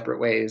their separate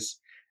ways.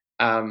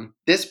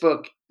 This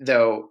book,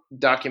 though,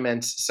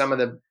 documents some of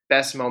the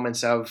best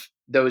moments of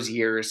those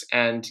years.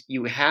 And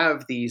you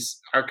have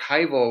these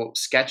archival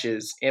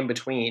sketches in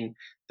between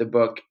the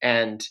book,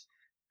 and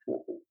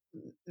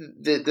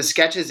the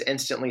sketches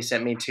instantly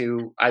sent me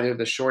to either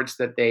the shorts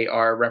that they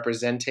are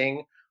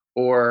representing,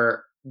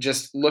 or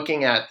just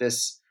looking at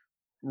this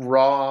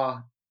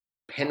raw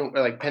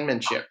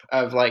penmanship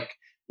of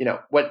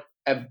what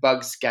a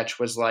bug sketch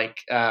was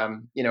like,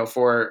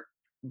 for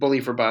Bully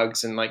for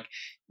Bugs. And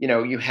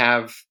you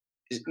have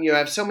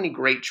so many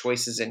great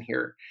choices in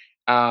here.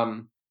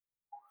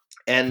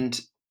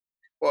 And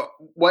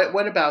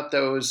what about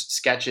those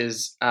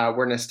sketches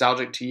were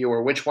nostalgic to you,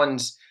 or which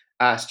ones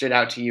stood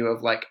out to you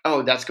of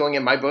oh, that's going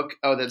in my book?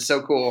 Oh, that's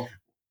so cool.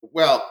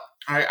 Well,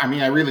 I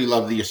mean, I really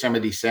love the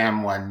Yosemite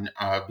Sam one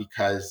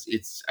because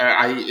it's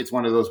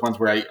one of those ones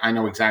where I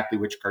know exactly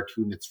which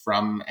cartoon it's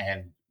from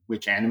and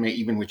which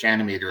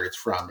animator it's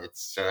from.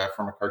 It's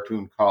from a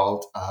cartoon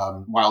called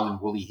Wild and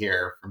Woolly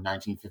Hair from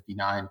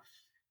 1959,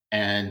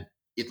 and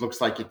it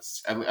looks like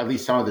it's at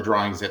least some of the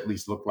drawings at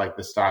least look like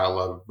the style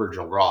of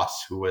Virgil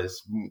Ross, who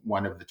was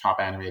one of the top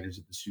animators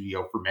at the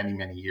studio for many,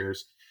 many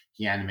years.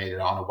 He animated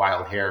On a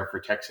Wild Hair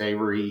for Tex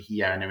Avery.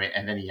 And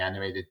then he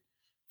animated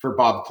for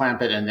Bob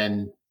Clampett, and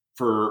then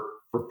for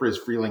Friz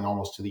Freleng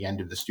almost to the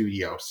end of the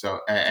studio.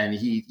 So, and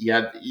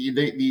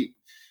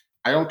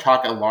I don't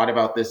talk a lot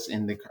about this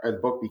in the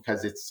book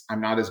because I'm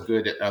not as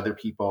good at other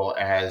people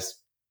as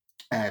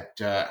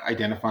at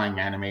identifying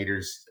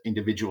animators'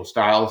 individual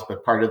styles,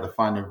 but part of the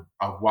fun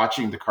of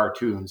watching the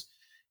cartoons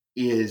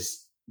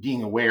is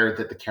being aware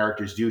that the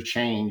characters do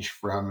change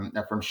from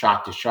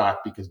shot to shot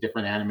because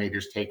different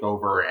animators take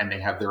over and they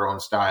have their own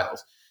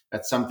styles.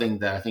 That's something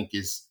that I think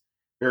is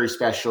very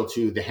special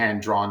to the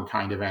hand-drawn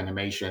kind of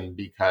animation,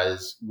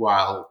 because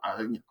while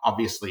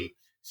obviously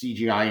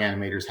CGI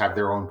animators have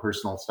their own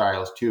personal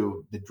styles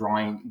too,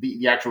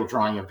 the actual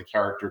drawing of the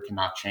character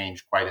cannot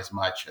change quite as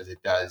much as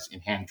it does in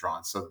hand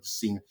drawn. So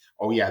seeing,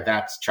 oh yeah,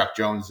 that's Chuck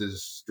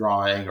Jones's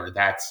drawing, or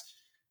that's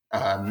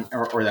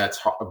or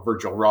that's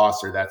Virgil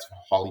Ross, or that's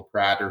Holly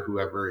Pratt, or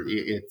whoever.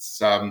 It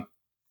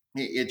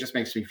just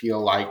makes me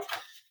feel like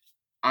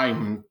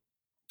I'm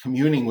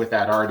communing with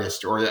that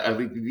artist, or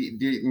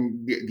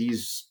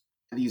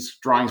these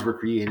drawings were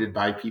created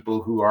by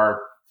people who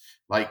are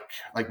like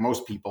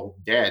most people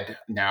dead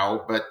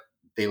now, but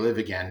they live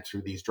again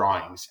through these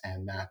drawings,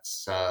 and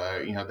that's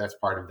that's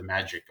part of the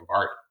magic of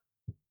art.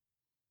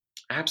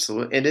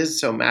 Absolutely, it is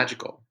so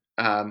magical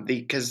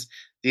because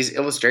these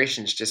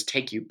illustrations just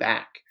take you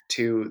back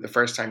to the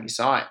first time you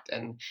saw it,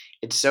 and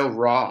it's so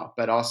raw,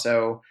 but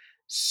also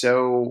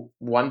so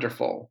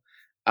wonderful.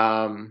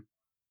 And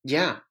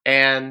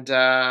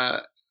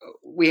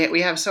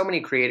we have so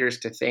many creators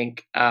to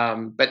thank,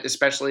 but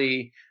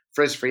especially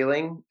Friz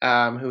Freleng,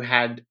 who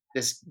had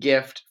this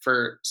gift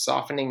for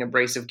softening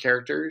abrasive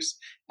characters,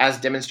 as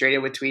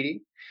demonstrated with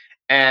Tweety,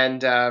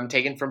 and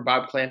taken from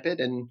Bob Clampett,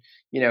 and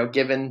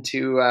given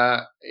to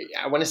I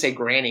want to say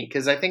Granny,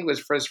 because I think it was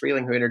Friz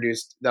Freleng who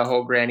introduced the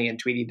whole Granny and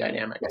Tweety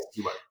dynamic. Yes,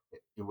 he was.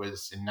 It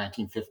was in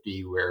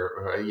 1950 where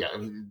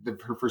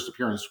her first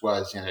appearance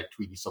was in a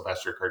Tweety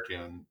Sylvester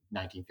cartoon,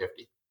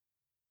 1950.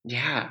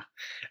 Yeah.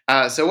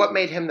 So what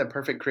made him the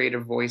perfect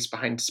creative voice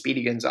behind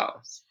Speedy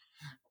Gonzales?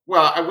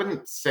 Well, I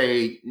wouldn't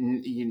say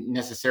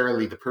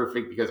necessarily the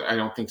perfect, because I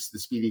don't think the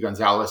Speedy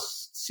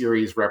Gonzales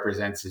series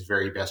represents his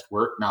very best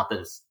work. Not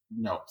that it's,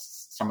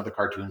 some of the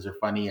cartoons are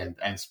funny,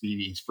 and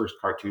Speedy's first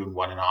cartoon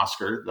won an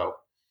Oscar, though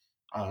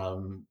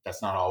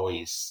that's not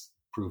always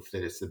proof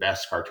that it's the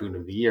best cartoon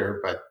of the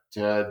year. But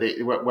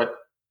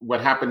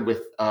what happened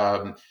with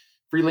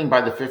Freleng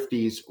by the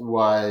 50s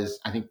was,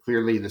 I think,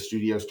 clearly the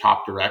studio's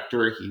top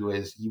director. He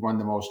won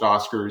the most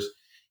Oscars.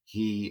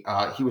 He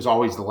was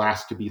always the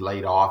last to be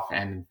laid off,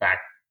 and in fact,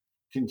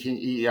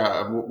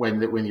 when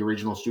the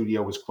original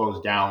studio was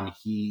closed down,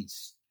 he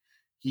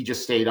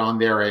just stayed on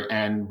there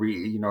and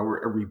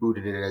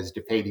rebooted it as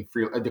DePatie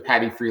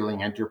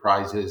Freleng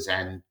Enterprises,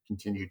 and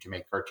continued to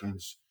make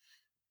cartoons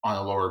on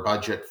a lower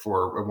budget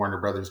for Warner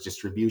Brothers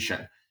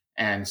distribution.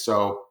 And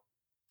so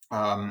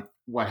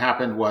what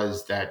happened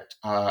was that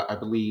I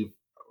believe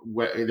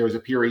there was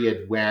a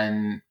period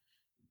when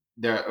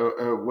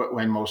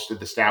when most of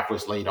the staff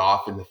was laid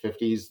off in the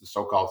 50s, the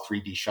so-called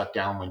 3D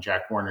shutdown, when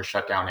Jack Warner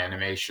shut down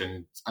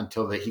animation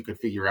until he could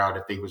figure out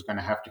if they was going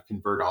to have to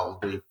convert all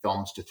of the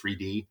films to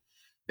 3D.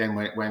 Then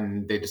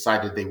when they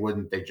decided they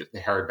wouldn't,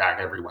 they hired back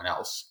everyone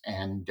else.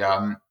 And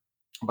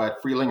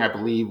but Freeling, I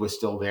believe, was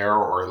still there,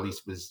 or at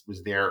least was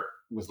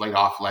laid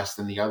off less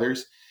than the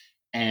others.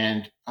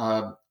 And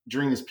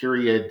during this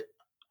period,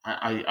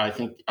 I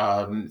think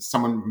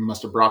someone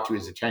must have brought to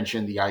his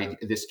attention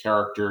this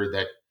character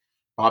that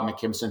Bob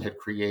McKimson had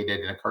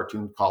created in a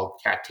cartoon called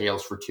Cat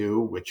Tales for Two,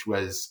 which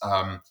was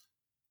kind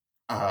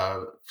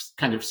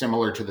of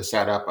similar to the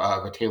setup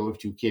of A Tale of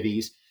Two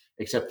Kitties,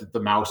 except that the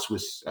mouse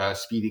was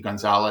Speedy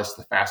Gonzalez,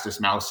 the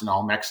fastest mouse in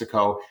all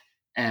Mexico.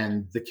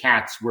 And the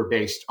cats were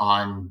based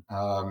on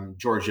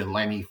George and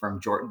Lenny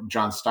from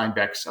John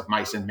Steinbeck's Of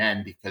Mice and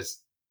Men, because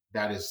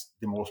that is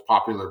the most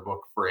popular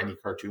book for any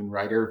cartoon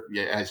writer.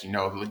 As you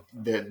know,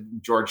 the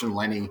George and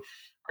Lenny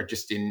are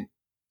just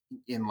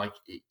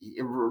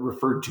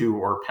referred to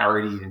or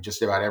parodied in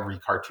just about every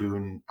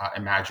cartoon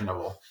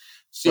imaginable.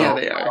 So, yeah,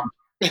 they are.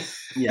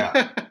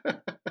 Yeah.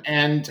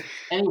 And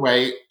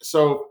anyway,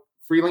 so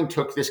Freeling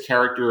took this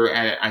character,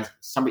 and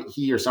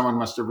he or someone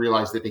must have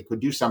realized that they could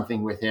do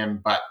something with him,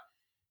 but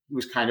he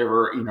was kind of a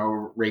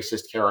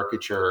racist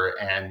caricature,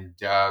 and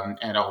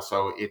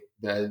also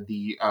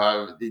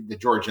the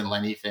George and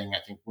Lenny thing, I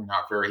think, were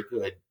not very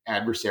good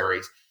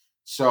adversaries.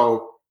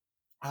 So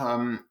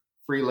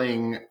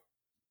Freeling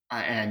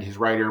and his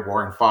writer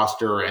Warren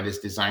Foster and his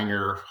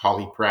designer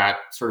Holly Pratt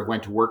sort of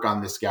went to work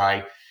on this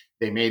guy.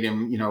 They made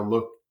him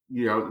look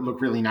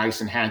really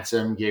nice and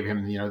handsome, gave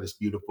him this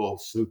beautiful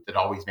suit that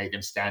always made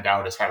him stand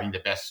out as having the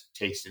best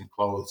taste in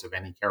clothes of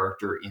any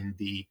character in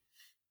the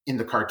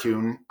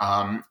cartoon,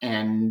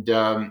 and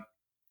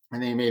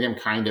they made him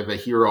kind of a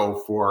hero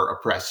for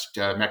oppressed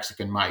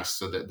Mexican mice.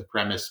 So the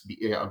premise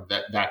of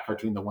that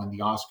cartoon that won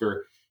the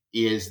Oscar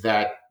is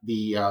that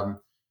the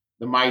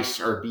mice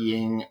are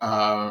being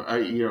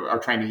are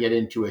trying to get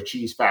into a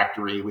cheese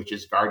factory, which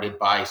is guarded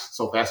by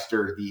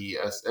Sylvester, the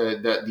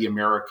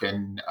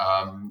American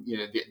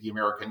the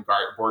American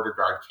border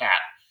guard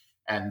cat.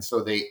 And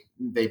so they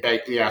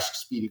ask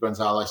Speedy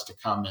Gonzalez to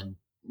come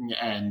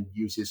and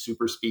use his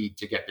super speed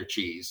to get their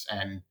cheese.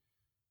 And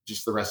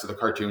just the rest of the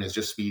cartoon is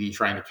just Speedy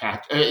trying to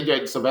catch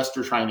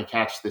Sylvester trying to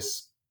catch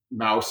this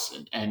mouse,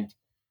 and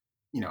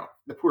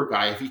the poor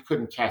guy, if he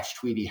couldn't catch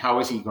Tweety, how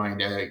is he going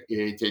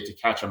to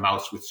catch a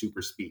mouse with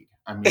super speed?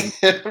 I mean,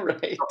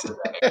 right.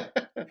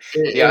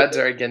 The odds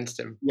are against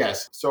him.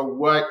 Yes. So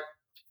what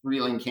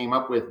Freeling came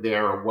up with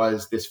there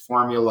was this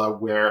formula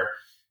where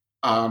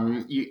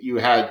you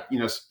had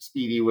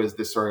Speedy was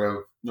this sort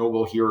of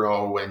noble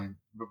hero,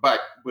 but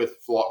with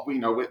flaw,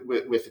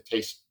 with a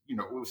taste,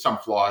 with some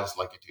flaws,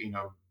 like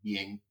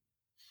being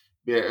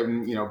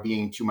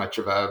too much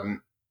of a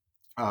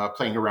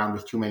playing around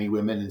with too many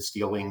women and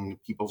stealing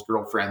people's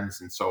girlfriends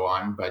and so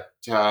on. But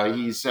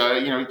he's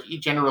he's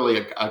generally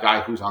a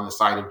guy who's on the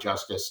side of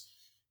justice,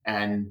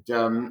 and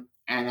that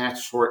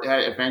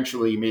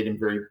eventually made him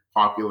very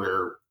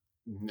popular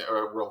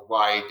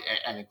worldwide,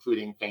 and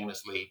including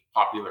famously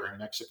popular in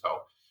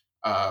Mexico,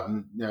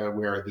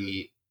 where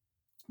the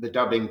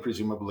dubbing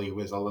presumably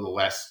was a little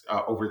less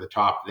over the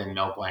top than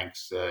Mel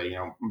Blanc's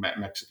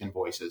Mexican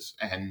voices,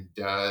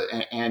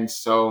 and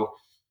so.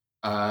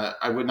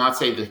 I would not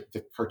say that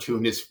the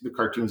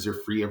cartoons are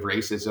free of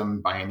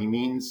racism by any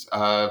means,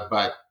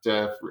 but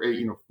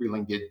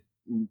Freeling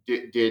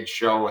did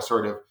show a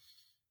sort of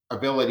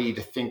ability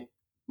to think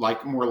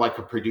more like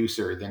a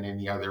producer than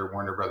any other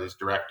Warner Brothers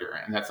director,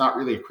 and that's not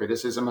really a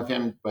criticism of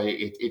him, but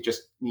it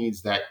just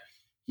means that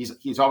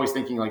he's always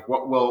thinking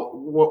what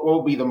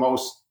will be the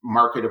most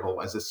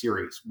marketable as a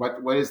series. What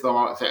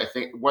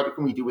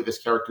can we do with this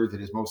character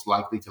that is most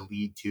likely to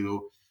lead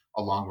to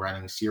a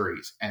long-running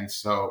series? And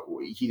so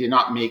he did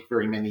not make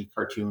very many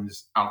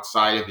cartoons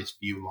outside of his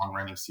few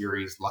long-running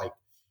series, like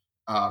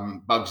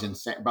Bugs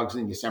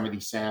in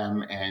Yosemite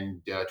Sam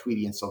and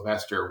Tweety and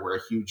Sylvester were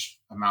a huge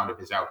amount of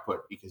his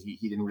output, because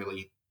he didn't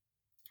really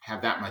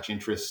have that much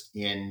interest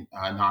in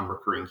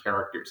non-recurring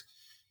characters.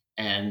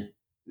 And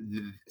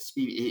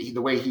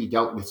the way he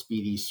dealt with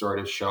Speedy sort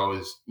of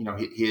shows,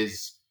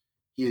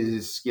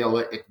 his skill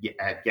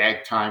at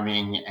gag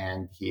timing,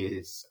 and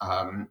his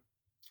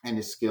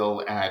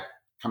skill at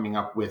coming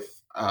up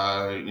with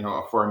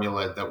a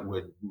formula that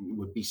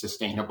would be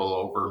sustainable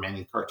over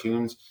many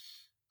cartoons.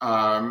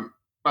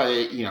 But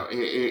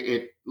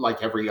it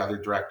like every other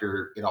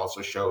director, it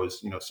also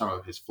shows some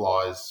of his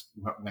flaws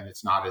when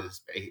it's not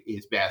his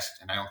best.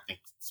 And I don't think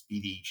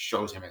Speedy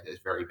shows him at his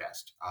very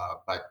best.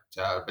 But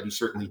he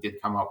certainly did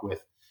come up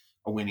with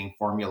a winning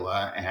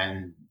formula,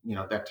 and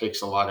that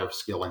takes a lot of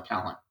skill and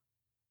talent.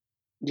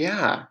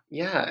 Yeah,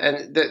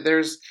 and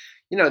there's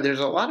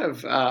a lot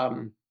of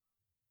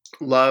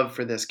love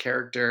for this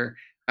character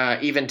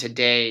even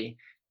today.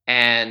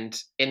 And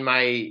in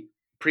my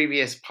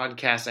previous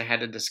podcast, I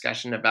had a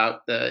discussion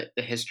about the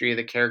history of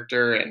the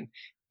character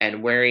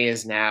and where he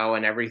is now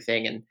and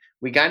everything. And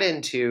we got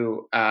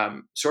into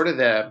sort of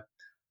the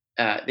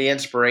the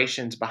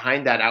inspirations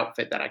behind that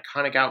outfit, that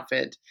iconic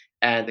outfit,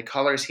 and the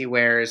colors he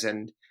wears,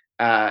 and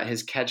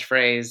his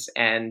catchphrase,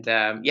 and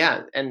uh,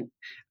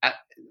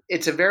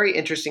 it's a very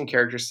interesting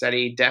character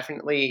study.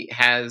 Definitely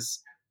has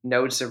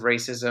notes of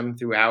racism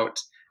throughout.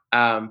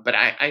 But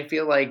I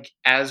feel like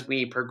as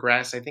we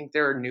progress, I think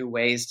there are new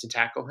ways to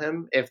tackle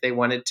him if they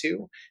wanted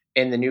to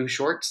in the new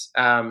shorts.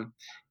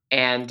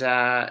 And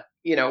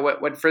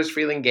what Friz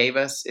Freleng gave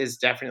us is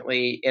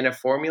definitely in a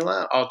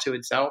formula all to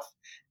itself.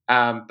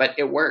 But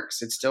it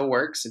works. It still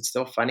works. It's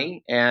still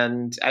funny.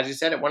 And as you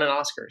said, it won an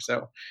Oscar.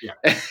 So Yeah.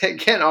 it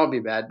can't all be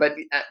bad. But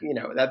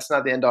that's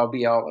not the end all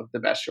be all of the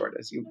best short,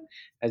 as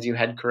you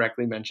had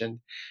correctly mentioned.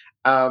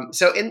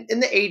 So in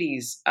the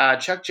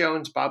 80s, Chuck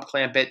Jones, Bob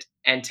Clampett,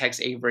 and Tex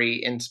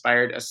Avery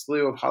inspired a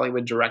slew of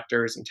Hollywood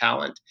directors and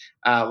talent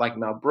like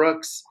Mel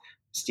Brooks,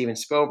 Steven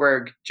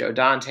Spielberg, Joe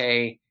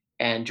Dante,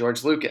 and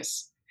George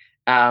Lucas.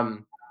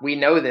 We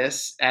know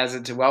this as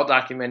it's well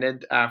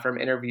documented from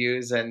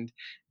interviews. And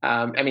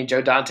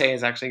Joe Dante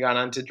has actually gone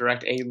on to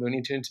direct a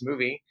Looney Tunes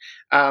movie.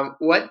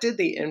 What did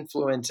the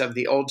influence of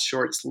the old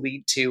shorts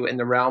lead to in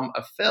the realm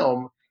of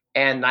film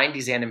and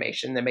 90s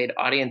animation that made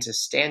audiences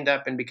stand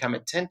up and become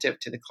attentive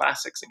to the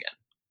classics again?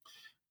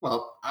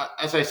 Well,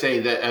 as I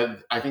say,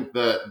 I think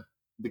the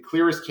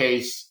clearest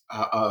case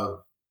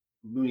of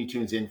Looney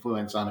Tunes'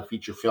 influence on a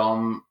feature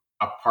film,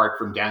 apart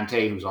from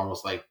Dante, who's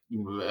almost like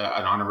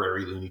an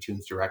honorary Looney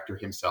Tunes director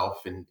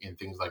himself in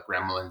things like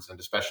Gremlins, and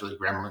especially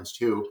Gremlins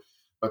 2.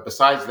 But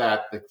besides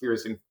that, the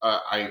clearest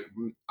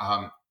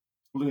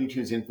Looney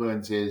Tunes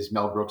influence is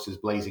Mel Brooks's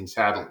Blazing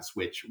Saddles,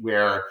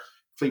 where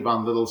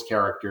Cleavon Little's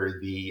character,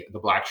 the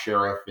black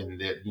sheriff in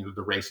the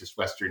racist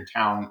Western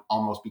town,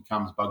 almost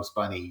becomes Bugs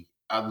Bunny,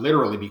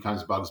 literally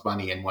becomes Bugs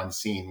Bunny in one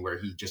scene where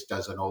he just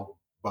does an old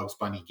Bugs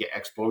Bunny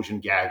explosion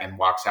gag and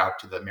walks out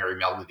to the Merry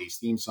Melodies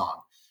theme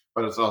song.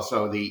 But it's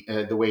also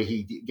the way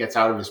he gets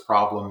out of his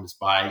problems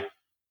by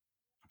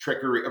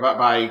trickery,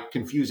 by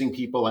confusing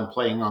people and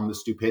playing on the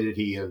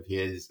stupidity of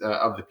his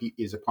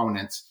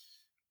opponents,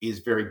 is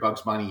very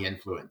Bugs Bunny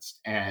influenced.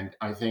 And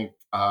I think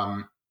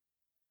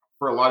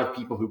for a lot of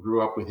people who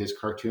grew up with his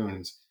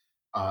cartoons,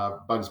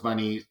 Bugs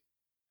Bunny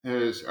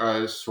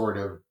sort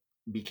of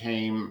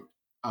became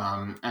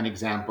an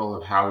example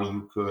of how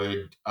you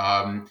could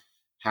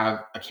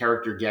have a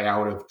character get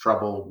out of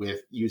trouble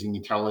with using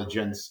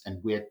intelligence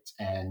and wit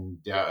and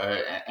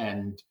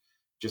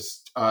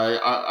just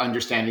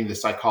understanding the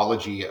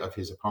psychology of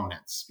his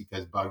opponents,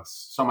 because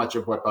so much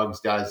of what Bugs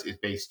does is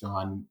based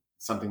on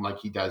something like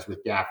he does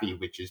with Daffy,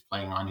 which is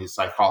playing on his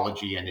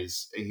psychology and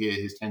his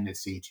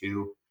tendency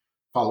to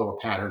follow a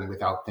pattern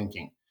without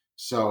thinking.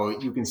 So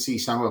you can see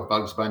some of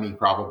Bugs Bunny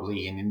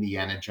probably in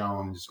Indiana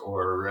Jones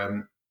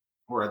or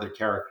other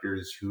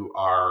characters who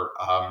are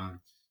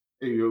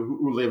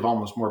who live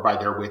almost more by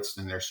their wits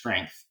than their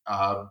strength.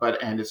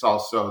 And it's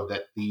also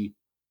that the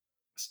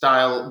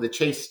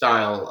chase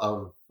style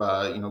of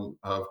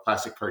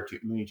classic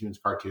Looney Tunes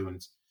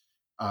cartoons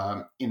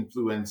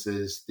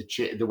influences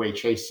the way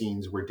chase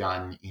scenes were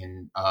done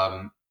in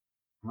some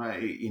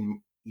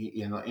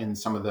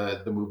of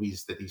the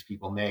movies that these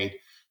people made.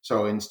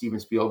 So in Steven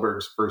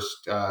Spielberg's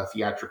first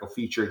theatrical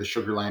feature, The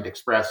Sugarland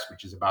Express,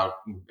 which is about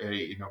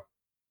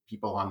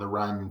people on the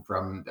run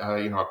from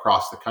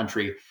across the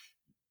country,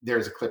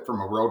 there's a clip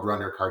from a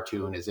Roadrunner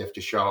cartoon as if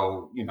to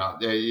show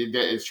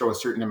show a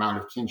certain amount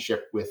of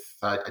kinship with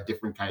a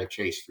different kind of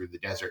chase through the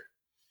desert.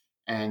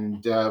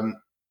 And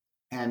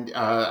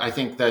I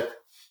think that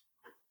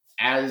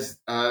as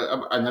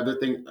another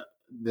thing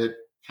that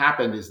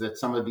happened is that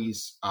some of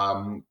these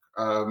film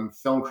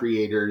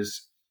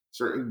creators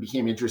sort of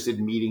became interested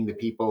in meeting the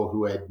people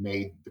who had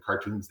made the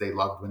cartoons they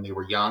loved when they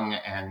were young,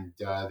 and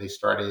they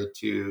started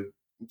to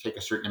take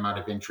a certain amount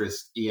of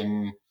interest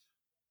in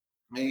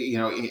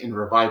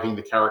reviving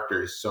the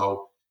characters.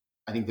 So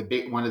I think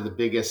one of the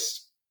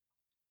biggest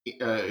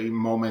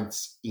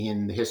moments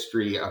in the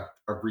history of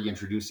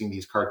reintroducing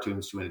these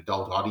cartoons to an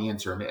adult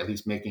audience, or at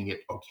least making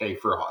it okay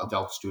for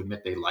adults to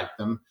admit they liked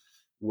them,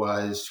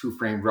 was Who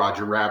Framed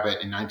Roger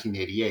Rabbit in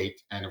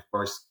 1988. And of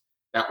course,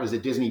 that was a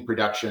Disney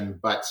production,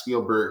 but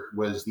Spielberg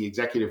was the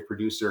executive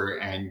producer,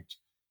 and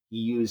he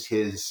used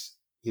his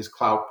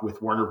clout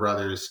with Warner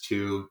Brothers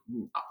to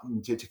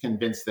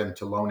convince them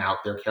to loan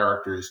out their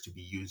characters to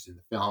be used in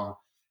the film,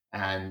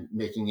 and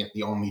making it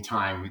the only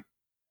time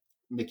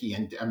Mickey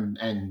and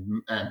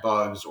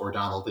Bugs or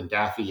Donald and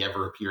Daffy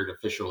ever appeared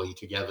officially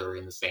together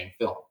in the same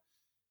film.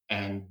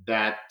 And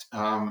that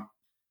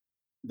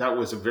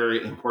was a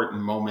very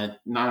important moment,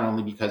 not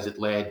only because it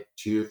led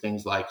to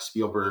things like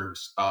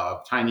Spielberg's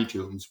Tiny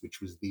Toons,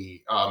 which was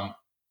a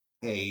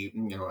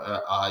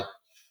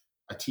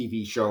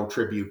TV show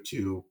tribute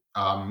to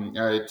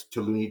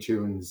Looney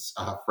Tunes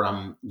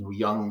from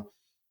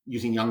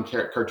using young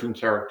cartoon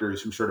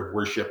characters who sort of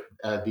worship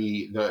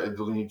the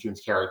Looney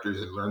Tunes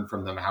characters and learn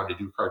from them how to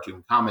do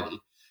cartoon comedy.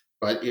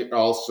 But it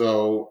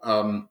also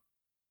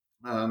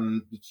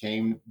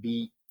became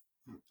the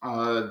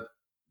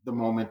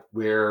moment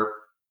where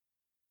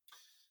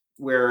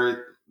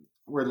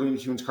where Looney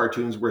Tunes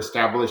cartoons were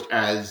established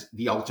as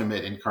the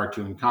ultimate in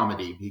cartoon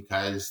comedy,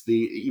 because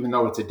even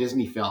though it's a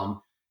Disney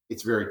film,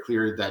 it's very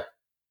clear that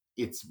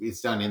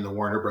it's done in the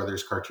Warner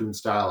Brothers cartoon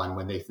style. And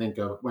when they think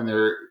of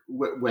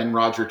when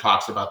Roger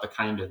talks about the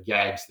kind of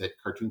gags that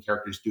cartoon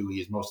characters do,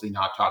 he is mostly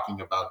not talking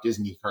about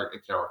Disney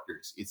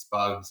characters. It's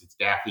Bugs, it's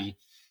Daffy,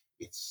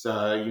 it's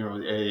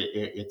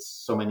it's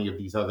so many of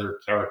these other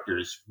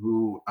characters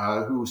who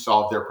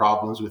solve their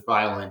problems with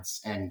violence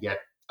and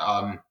get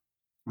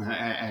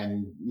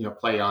and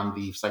play on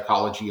the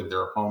psychology of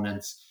their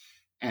opponents,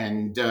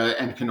 and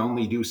can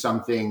only do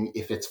something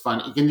if it's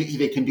funny.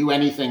 They can do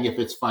anything if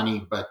it's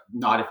funny, but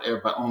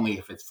but only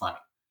if it's funny.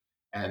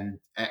 And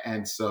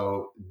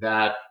so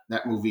that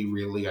movie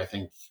really, I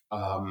think,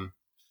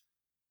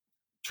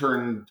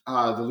 turned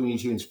the Looney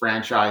Tunes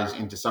franchise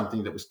into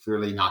something that was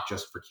clearly not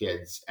just for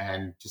kids,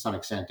 and to some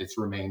extent, it's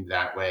remained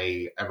that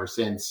way ever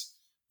since.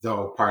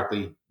 Though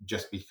partly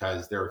just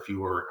because there are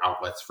fewer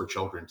outlets for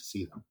children to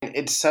see them.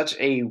 It's such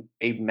a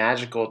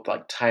magical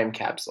like time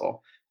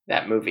capsule,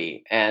 that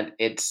movie, and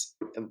it's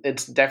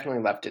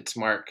definitely left its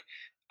mark.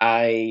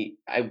 I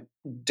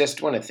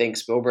just want to thank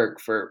Spielberg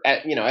for,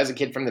 as a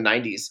kid from the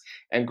 90s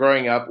and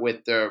growing up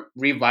with the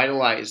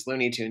revitalized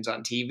Looney Tunes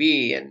on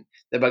TV and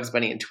the Bugs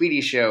Bunny and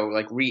Tweety show,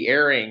 like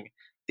re-airing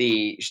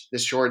the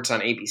shorts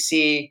on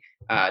ABC,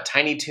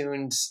 Tiny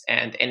Toons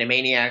and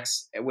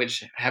Animaniacs,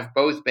 which have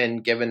both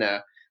been given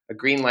a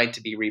green light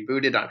to be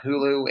rebooted on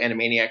Hulu.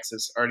 Animaniacs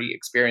is already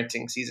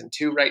experiencing season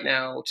 2 right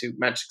now to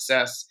much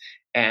success,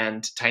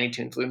 and Tiny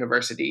Toons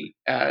University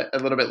a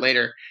little bit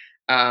later.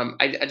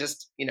 I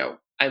just,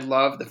 I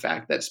love the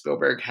fact that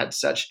Spielberg had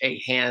such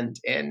a hand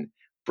in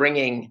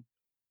bringing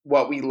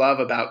what we love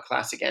about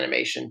classic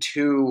animation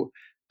to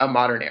a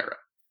modern era.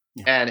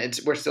 Yeah. And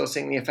we're still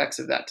seeing the effects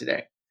of that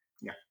today.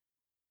 Yeah.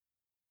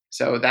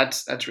 So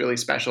that's really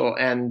special.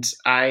 And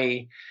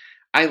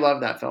I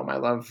love that film. I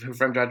love Who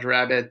Framed Roger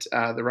Rabbit,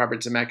 the Robert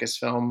Zemeckis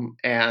film.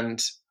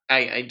 And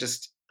I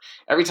just,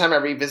 every time I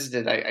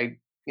revisit it,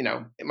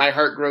 my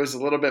heart grows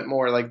a little bit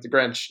more like the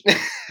Grinch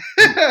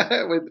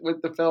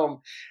with the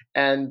film.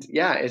 And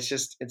yeah,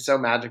 it's so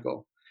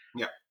magical.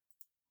 Yeah.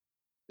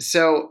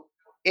 So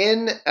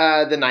in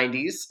the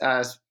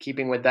 90s,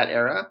 keeping with that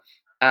era,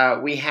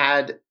 we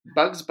had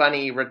Bugs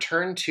Bunny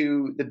return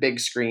to the big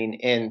screen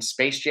in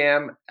Space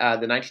Jam,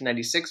 the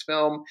 1996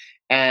 film,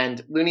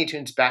 and Looney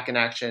Tunes Back in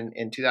Action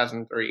in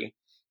 2003.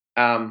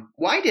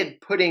 Why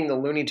did putting the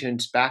Looney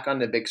Tunes back on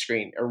the big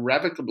screen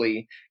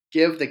irrevocably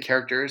give the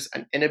characters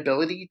an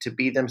inability to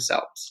be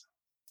themselves?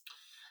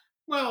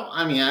 Well,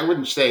 I mean, I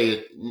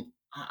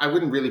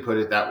wouldn't really put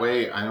it that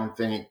way. I don't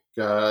think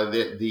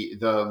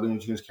the Looney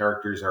Tunes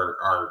characters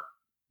are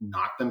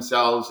not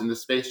themselves in the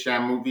Space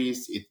Jam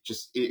movies.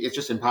 It's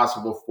just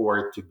impossible for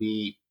it to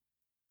be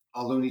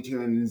a Looney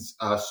Tunes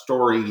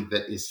story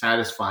that is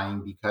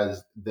satisfying,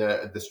 because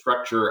the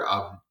structure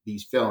of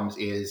these films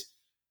is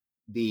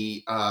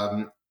that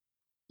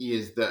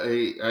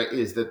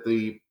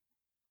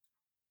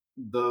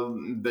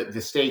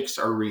the stakes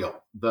are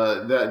real. The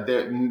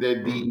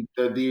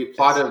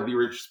plot of the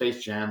original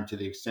Space Jam, to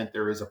the extent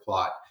there is a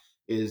plot,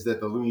 is that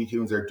the Looney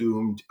Tunes are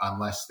doomed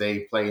unless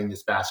they play in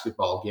this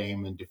basketball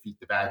game and defeat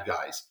the bad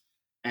guys.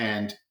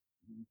 And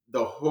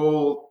the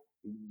whole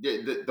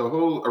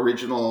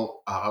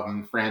original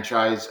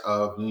franchise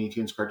of Looney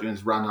Tunes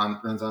cartoons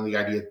runs on the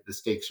idea that the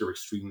stakes are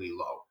extremely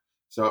low.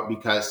 So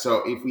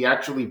if we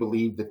actually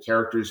believed that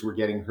characters were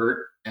getting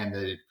hurt and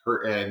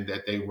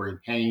that they were in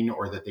pain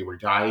or that they were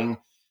dying,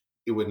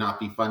 it would not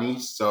be funny.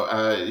 So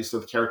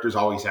the characters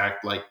always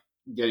act like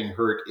getting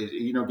hurt is,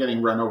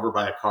 getting run over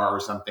by a car or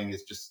something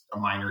is just a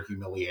minor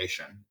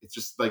humiliation. It's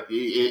just like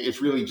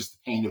it's really just the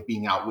pain of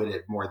being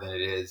outwitted more than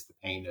it is the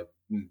pain of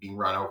being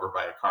run over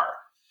by a car.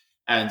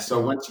 And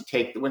so once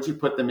you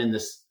put them in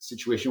this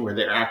situation where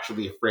they're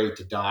actually afraid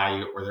to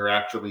die, or they're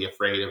actually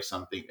afraid of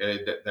something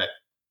that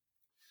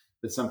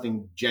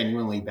something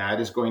genuinely bad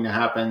is going to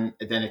happen,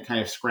 then it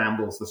kind of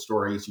scrambles the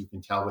stories you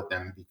can tell with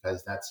them,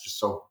 because that's just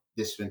so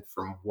distant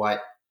from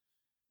what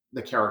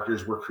the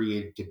characters were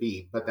created to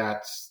be. But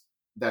that's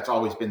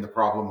always been the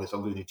problem with a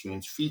Looney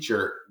Tunes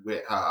feature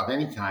of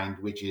any kind,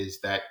 which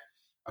is that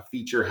a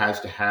feature has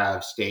to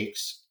have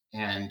stakes,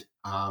 and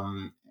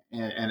a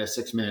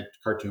 6-minute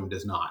cartoon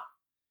does not.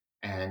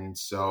 And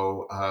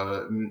so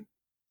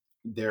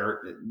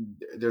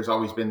there's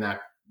always been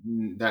that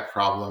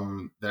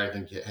problem that I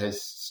think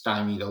has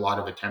stymied a lot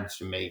of attempts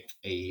to make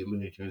a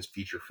Looney Tunes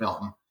feature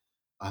film.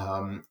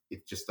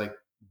 It's just like,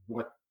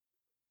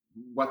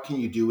 what can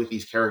you do with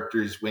these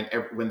characters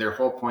when their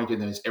whole point in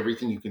them is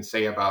everything you can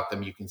say about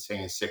them you can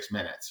say in 6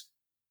 minutes?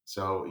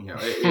 So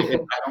I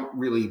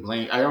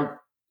don't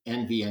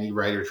envy any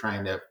writer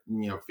trying to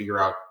figure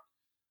out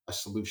a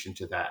solution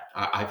to that.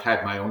 I've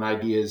had my own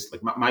ideas.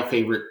 Like my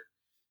favorite,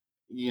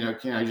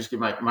 can I just give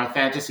my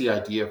fantasy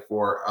idea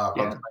for a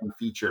Bugs Bunny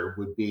feature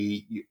would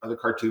be the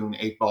cartoon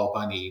 8-Ball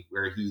Bunny,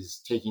 where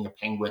he's taking a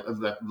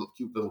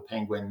cute little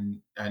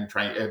penguin, and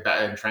trying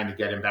to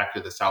get him back to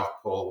the South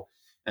Pole,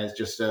 as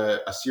just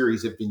a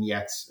series of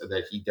vignettes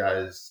that he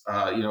does,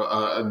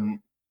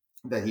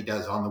 that he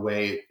does on the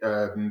way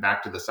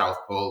back to the South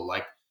Pole,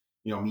 like,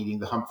 meeting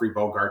the Humphrey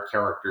Bogart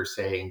character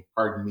saying,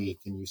 "Pardon me,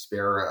 can you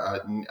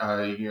spare?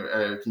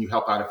 Can you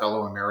help out a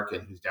fellow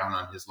American who's down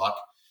on his luck?"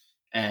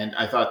 And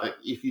I thought that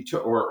if you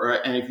took,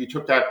 and if you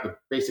took that the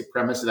basic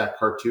premise of that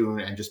cartoon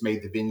and just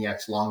made the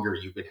vignettes longer,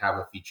 you could have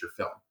a feature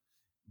film.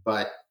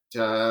 But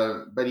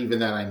even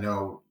then, I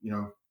know,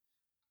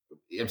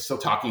 I'm still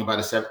talking about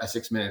a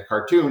 6-minute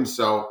cartoon,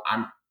 so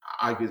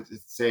I could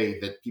say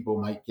that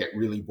people might get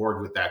really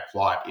bored with that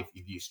plot if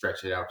you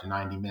stretch it out to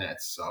 90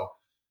 minutes. So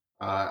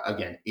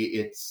again,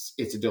 it's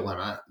a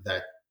dilemma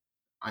that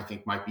I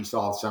think might be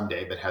solved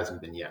someday, but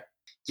hasn't been yet.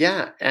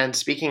 Yeah, and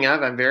speaking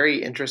of, I'm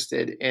very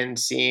interested in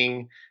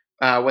seeing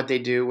what they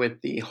do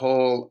with the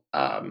whole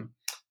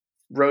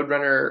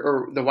Roadrunner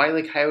or the Wile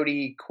E.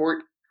 Coyote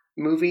court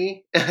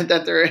movie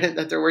that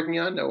they're working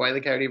on, no, Wile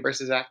E. Coyote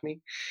versus Acme.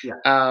 Yeah.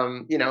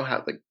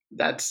 How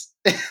that's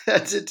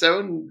that's its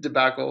own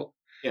debacle.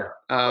 Yeah.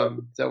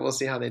 So we'll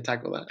see how they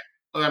tackle that.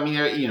 Well, I mean,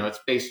 it's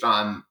based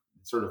on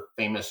sort of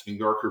famous New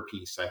Yorker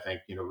piece, I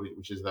think,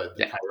 which is the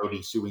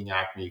Coyote suing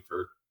Acme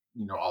for,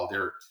 all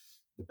the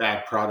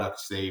bad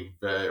products they've,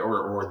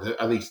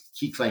 at least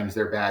he claims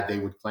they're bad. They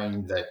would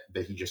claim that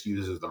he just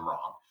uses them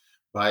wrong.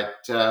 But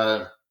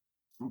that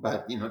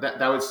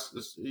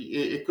was,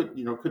 it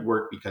could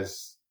work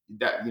because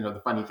that,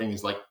 the funny thing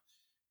is, like,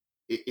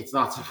 it's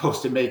not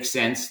supposed to make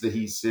sense that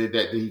he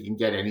can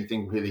get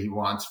anything that he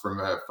wants from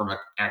a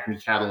Acme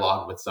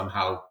catalog, but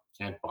somehow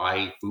can't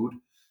buy food.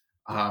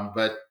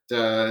 But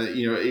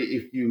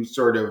if you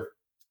sort of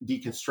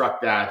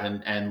deconstruct that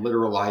and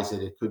literalize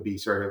it, it could be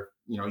sort of,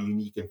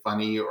 unique and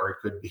funny, or it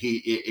could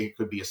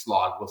be a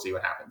slog. We'll see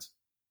what happens.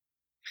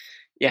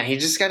 Yeah, he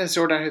just got to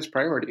sort out his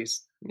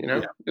priorities.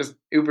 Just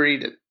Uber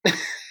Eat it.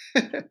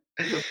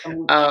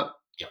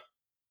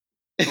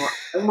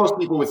 Most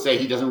people would say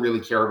he doesn't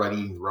really care about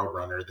eating the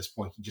Roadrunner at this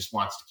point. He just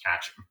wants to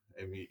catch him.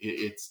 I mean,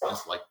 it's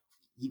just like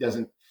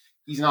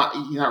he's not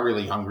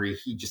really hungry.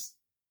 He just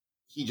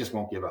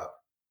won't give up.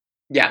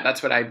 Yeah,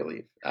 that's what I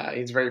believe.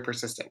 He's very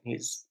persistent.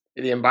 He's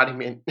the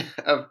embodiment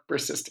of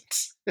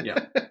persistence.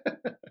 Yeah.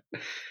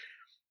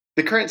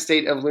 The current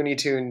state of Looney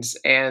Tunes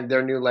and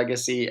their new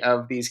legacy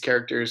of these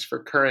characters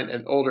for current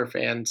and older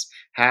fans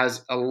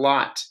has a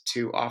lot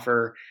to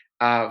offer,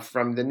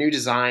 from the new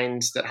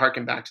designs that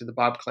harken back to the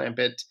Bob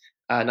Clampett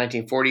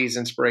 1940s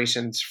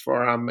inspirations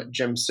from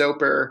Jim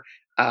Soper,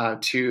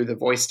 to the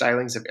voice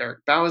stylings of Eric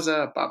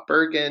Bauza, Bob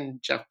Bergen,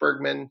 Jeff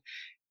Bergman,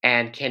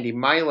 and Candy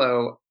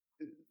Milo.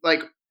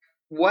 Like,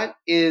 what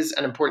is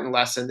an important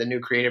lesson the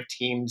new creative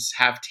teams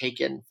have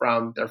taken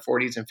from their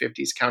 40s and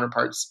 50s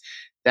counterparts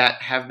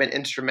that have been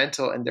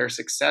instrumental in their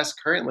success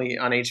currently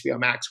on HBO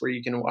Max, where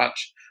you can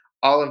watch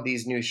all of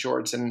these new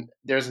shorts? And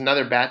there's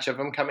another batch of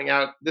them coming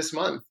out this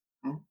month.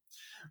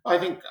 I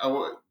think,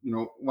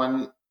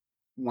 one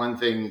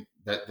thing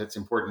that's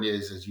important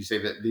is, as you say,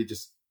 that they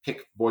just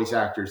pick voice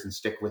actors and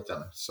stick with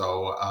them.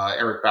 So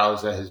Eric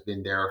Bauza has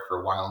been there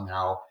for a while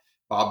now.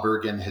 Bob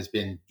Bergen has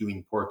been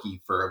doing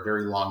Porky for a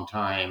very long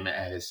time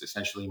and has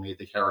essentially made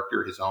the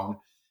character his own.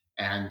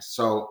 And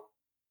so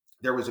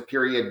there was a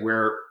period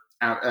where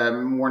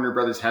Warner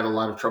Brothers had a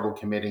lot of trouble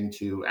committing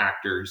to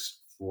actors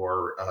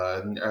for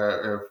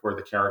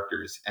the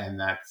characters, and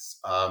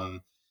that's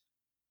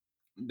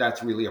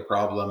really a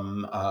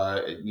problem.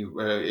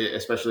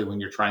 Especially when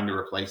you're trying to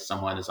replace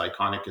someone as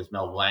iconic as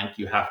Mel Blanc,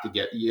 you have to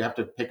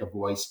pick a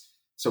voice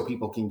so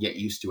people can get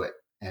used to it.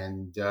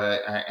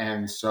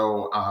 And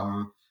so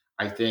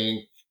I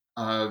think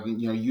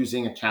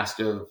using a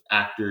cast of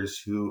actors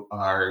who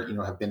are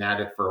have been at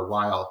it for a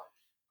while,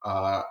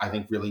 I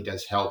think really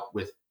does help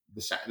with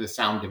the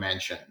sound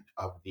dimension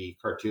of the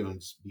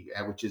cartoons,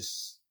 which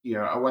is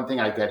one thing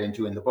I get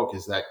into in the book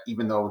is that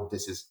even though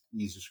these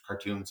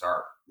cartoons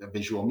are a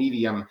visual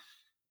medium,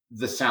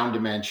 the sound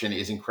dimension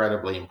is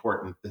incredibly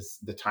important.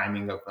 The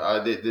timing of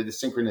the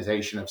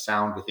synchronization of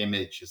sound with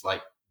image is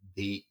like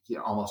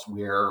almost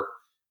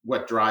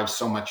what drives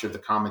so much of the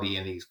comedy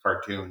in these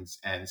cartoons.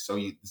 And so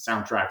the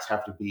soundtracks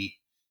have to be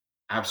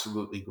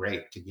absolutely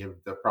great to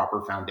give the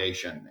proper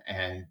foundation.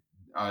 And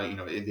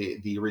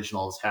the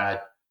originals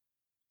had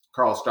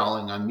Carl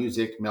Stalling on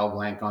music, Mel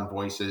Blanc on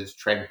voices,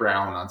 Treg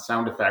Brown on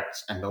sound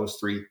effects, and those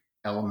three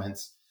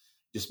elements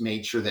just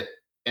made sure that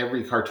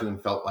every cartoon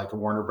felt like a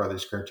Warner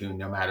Brothers cartoon,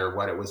 no matter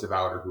what it was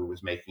about or who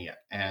was making it.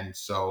 And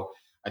so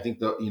I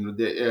think being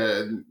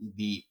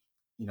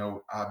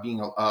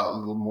a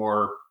little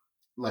more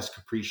less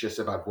capricious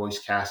about voice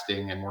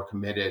casting and more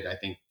committed, I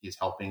think, is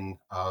helping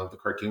the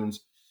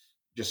cartoons.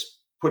 Just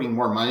putting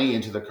more money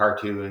into the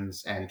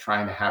cartoons and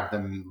trying to have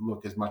them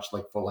look as much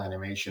like full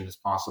animation as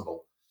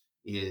possible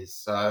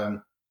is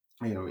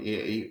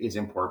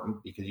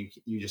important, because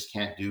you just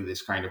can't do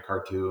this kind of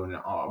cartoon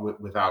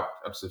without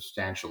a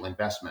substantial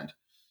investment.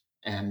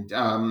 And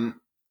I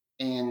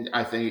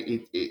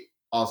think it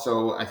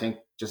also, I think,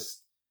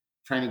 just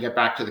trying to get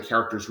back to the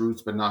character's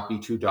roots, but not be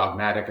too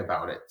dogmatic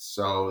about it.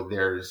 So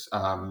there's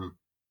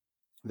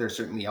there's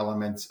certainly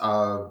elements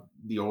of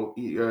the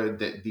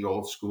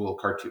old school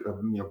cartoon,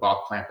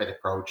 Bob Clampett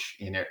approach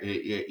in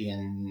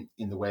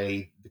the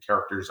way the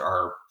characters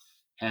are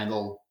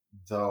handled,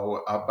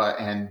 though.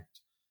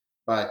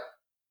 But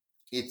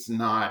it's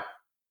not,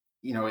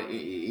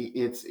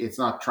 it's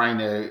not trying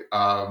to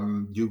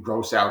do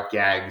gross out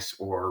gags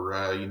or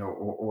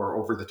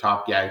or over the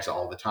top gags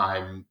all the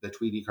time. The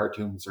Tweety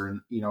cartoons are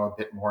a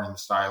bit more in the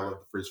style of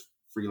the Friz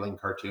Freeling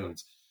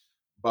cartoons.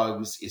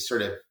 Bugs is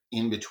sort of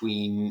in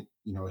between,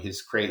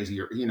 his crazy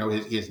or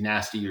his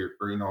nasty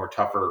or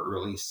tougher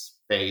early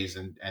phase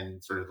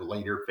and sort of the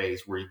later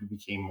phase where he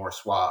became more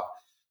suave.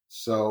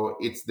 So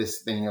it's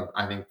this thing of,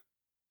 I think,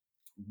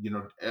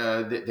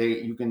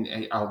 they you can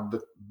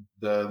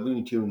the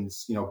Looney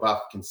Tunes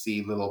buff can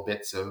see little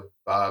bits of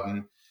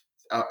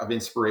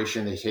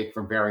inspiration they take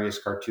from various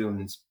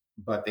cartoons,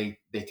 but they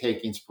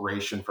take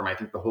inspiration from, I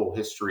think, the whole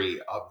history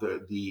of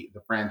the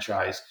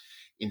franchise,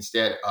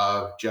 instead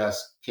of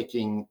just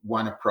picking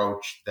one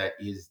approach that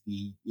is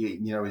the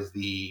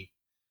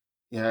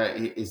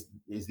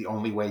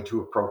only way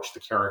to approach the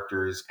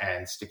characters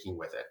and sticking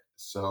with it.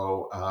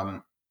 So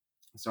I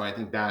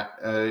think that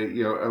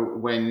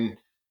when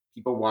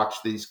people watch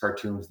these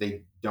cartoons,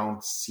 they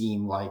don't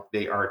seem like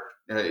they are.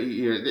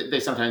 They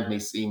sometimes may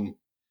seem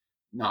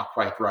not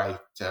quite right.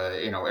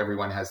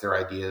 Everyone has their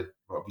idea of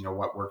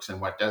what works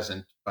and what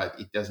doesn't, but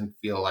it doesn't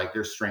feel like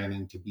they're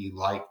straining to be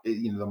like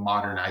the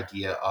modern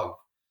idea of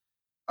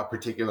a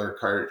particular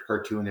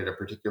cartoon at a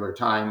particular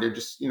time. They're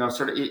just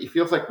sort of. It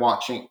feels like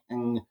watching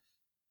the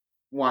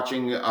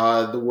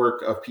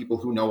work of people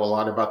who know a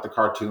lot about the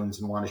cartoons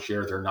and want to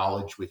share their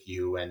knowledge with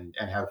you and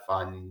have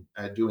fun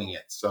doing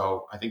it.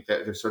 So I think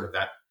that there's sort of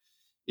that.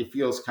 It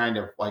feels kind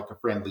of like a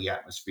friendly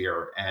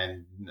atmosphere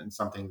and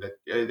something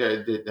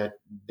that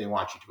they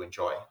want you to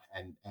enjoy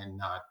and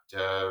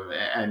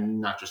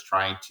not just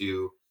trying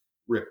to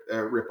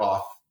rip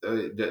off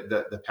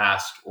the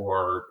past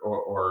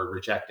or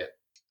reject it.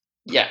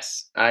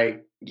 Yes,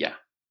 yeah.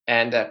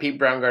 And Pete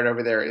Brownguard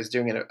over there is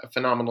doing a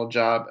phenomenal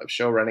job of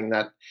show running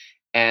that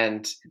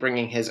and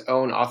bringing his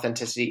own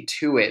authenticity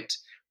to it,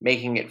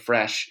 making it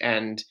fresh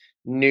and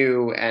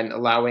new, and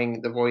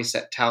allowing the voice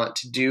talent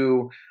to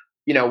do,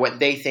 what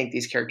they think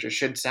these characters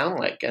should sound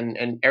like.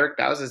 And Eric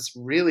Bauza is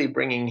really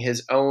bringing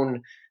his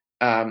own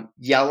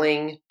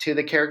yelling to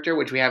the character,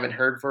 which we haven't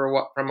heard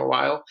from a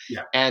while.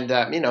 Yeah. And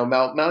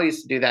Mel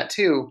used to do that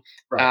too,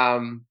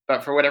 right.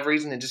 but for whatever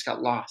reason, it just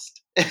got lost.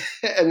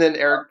 And then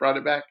Eric brought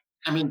it back.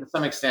 I mean, to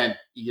some extent,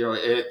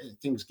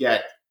 things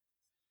get,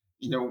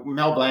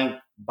 Mel Blanc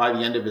by the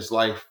end of his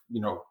life,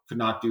 could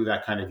not do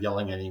that kind of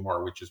yelling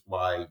anymore, which is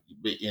why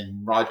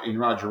in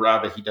Roger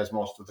Rabbit, he does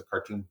most of the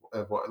cartoon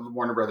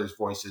Warner Brothers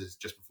voices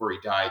just before he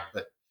died.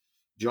 But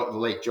the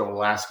late Joe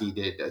Lasky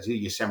did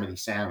Yosemite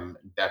Sam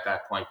at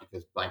that point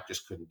because Blanc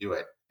just couldn't do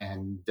it.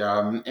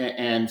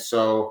 And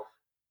so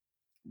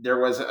there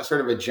was a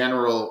sort of a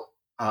general,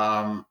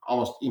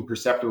 almost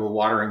imperceptible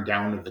watering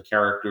down of the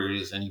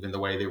characters and even the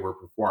way they were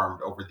performed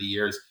over the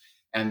years.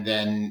 And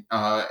then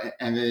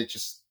it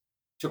just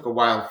took a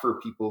while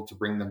for people to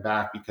bring them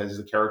back because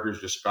the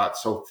characters just got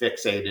so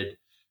fixated,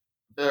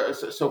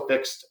 so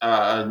fixed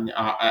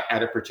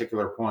at a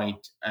particular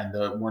point, and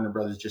the Warner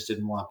Brothers just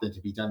didn't want them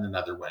to be done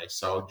another way.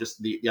 So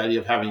just the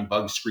idea of having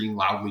Bugs scream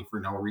loudly for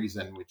no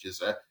reason, which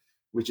is a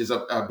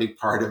big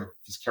part of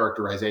his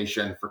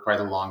characterization for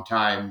quite a long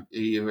time,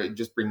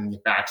 just bringing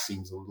it back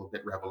seems a little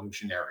bit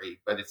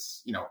revolutionary. But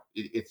it's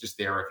it's just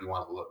there if you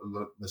want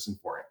to listen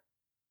for it.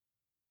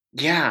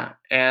 Yeah,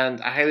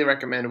 and I highly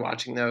recommend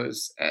watching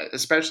those,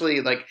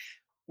 especially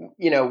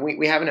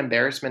we have an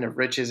embarrassment of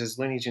riches as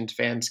Looney Tunes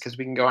fans because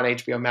we can go on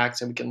HBO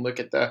Max and we can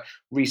look at the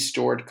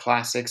restored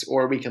classics,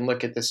 or we can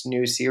look at this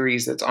new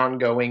series that's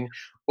ongoing,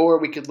 or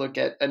we could look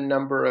at a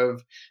number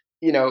of,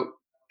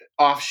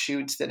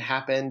 offshoots that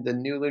happened, the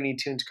new Looney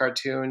Tunes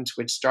cartoons,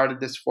 which started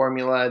this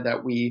formula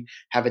that we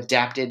have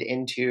adapted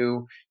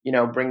into,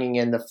 bringing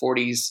in the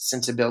 40s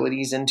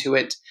sensibilities into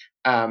it.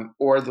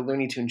 Or the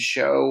Looney Tunes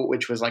show,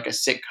 which was like a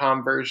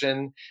sitcom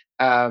version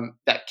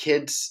that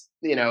kids,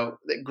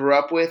 that grew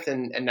up with,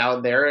 and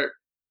now they're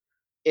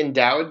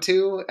endowed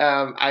to.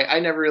 I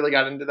never really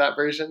got into that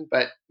version,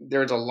 but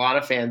there's a lot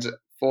of fans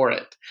for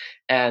it,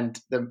 and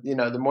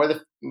the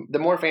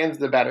more fans,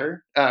 the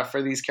better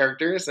for these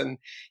characters, and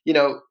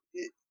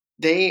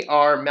they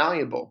are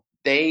malleable.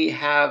 They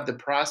have the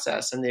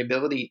process and the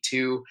ability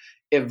to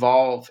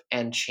evolve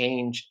and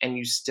change, and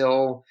you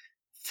still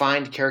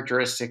find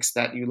characteristics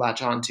that you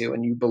latch onto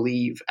and you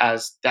believe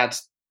as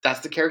that's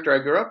the character I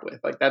grew up with.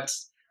 Like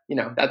that's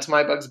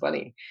my Bugs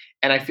Bunny.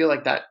 And I feel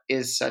like that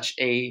is such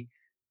a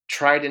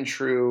tried and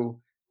true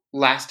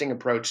lasting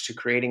approach to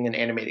creating an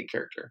animated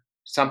character,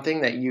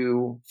 something that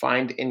you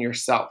find in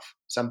yourself,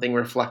 something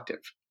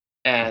reflective.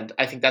 And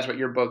I think that's what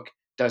your book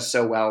does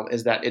so well,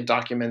 is that it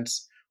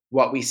documents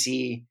what we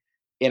see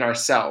in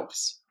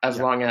ourselves as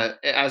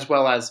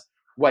well as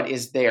what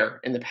is there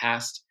in the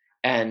past,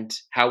 and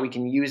how we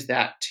can use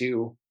that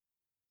to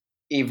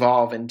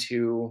evolve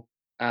into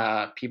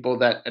people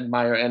that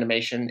admire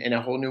animation in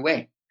a whole new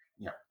way.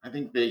 Yeah, I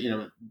think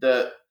that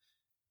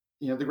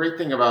the great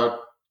thing about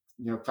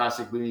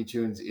classic Looney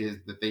Tunes is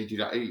that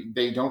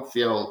they don't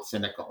feel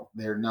cynical.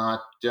 They're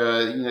not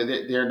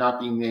they're not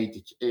being made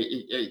to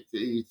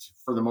it's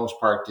for the most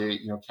part to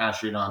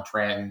cash in on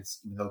trends,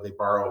 even though they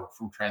borrow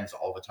from trends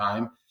all the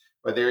time.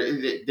 But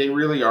they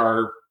really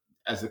are,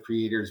 as the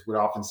creators would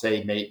often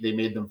say, they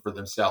made them for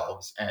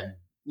themselves, and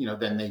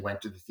then they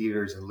went to the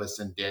theaters and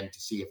listened in to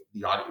see if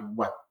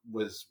what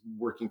was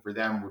working for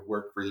them would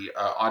work for the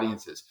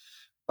audiences.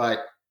 But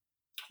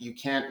you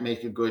can't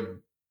make a good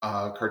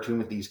cartoon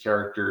with these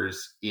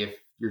characters if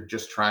you're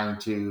just trying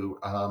to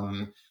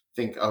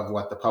think of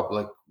what the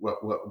public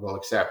will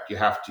accept. You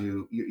have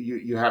to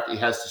it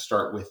has to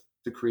start with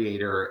the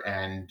creator,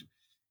 and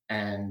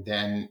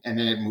then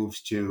it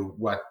moves to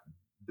what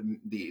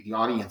the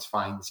audience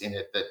finds in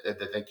it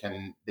that they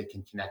can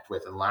connect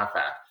with and laugh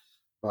at.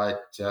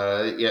 But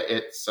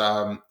it's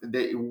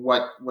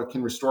what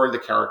can restore the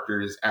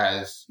characters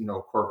as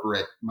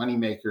corporate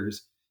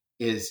moneymakers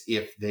is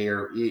if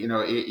they're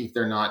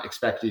not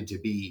expected to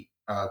be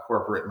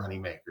corporate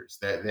moneymakers.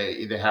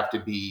 They have to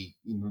be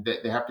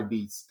they have to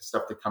be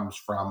stuff that comes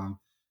from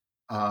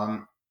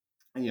from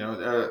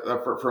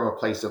a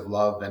place of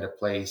love and a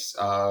place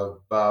of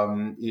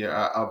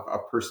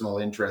personal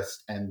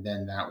interest, and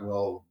then that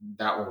will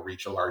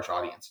reach a large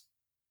audience.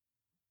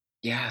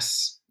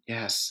 Yes,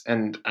 yes.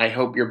 And I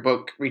hope your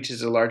book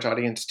reaches a large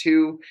audience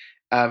too.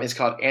 It's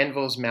called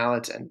Anvils,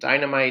 Mallets, and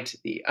Dynamite,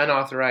 the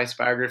unauthorized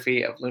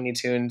biography of Looney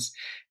Tunes.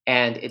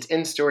 And it's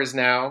in stores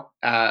now,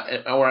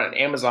 or on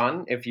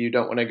Amazon if you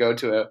don't want to go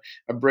to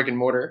a brick and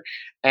mortar.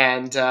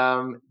 And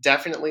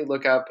definitely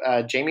look up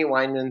Jamie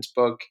Weinman's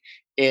book.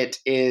 It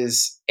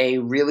is a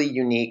really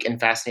unique and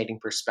fascinating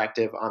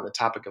perspective on the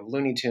topic of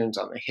Looney Tunes,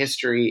 on the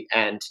history,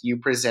 and you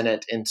present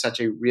it in such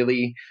a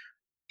really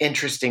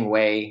interesting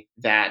way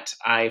that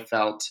I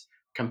felt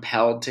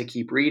compelled to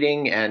keep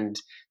reading and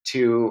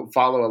to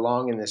follow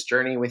along in this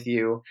journey with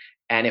you.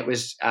 And it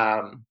was,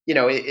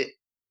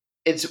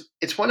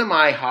 it's one of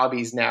my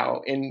hobbies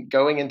now, in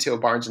going into a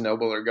Barnes and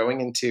Noble or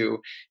going into,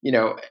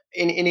 in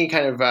any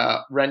kind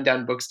of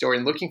rundown bookstore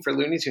and looking for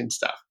Looney Tunes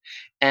stuff.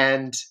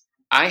 And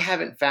I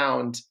haven't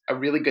found a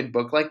really good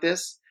book like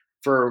this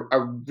for a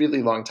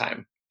really long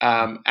time.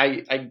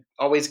 I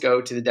always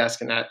go to the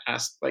desk and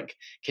ask, like,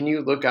 can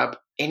you look up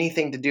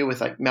anything to do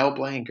with like Mel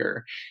Blanc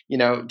or,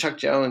 Chuck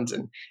Jones,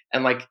 and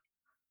like,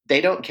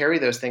 they don't carry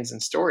those things in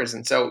stores.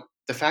 And so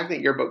the fact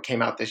that your book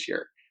came out this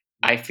year,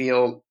 I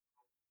feel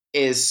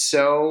is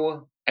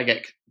so, I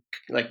get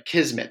like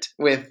kismet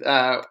with,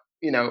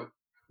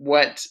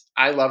 what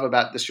I love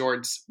about the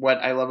shorts, what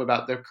I love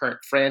about the current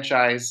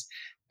franchise.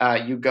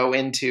 You go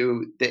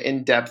into the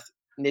in-depth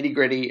nitty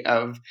gritty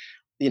of,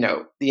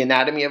 the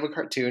anatomy of a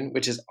cartoon,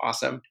 which is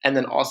awesome. And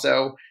then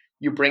also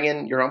you bring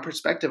in your own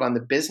perspective on the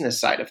business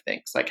side of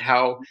things, like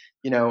how,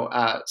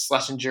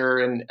 Schlesinger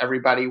and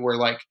everybody were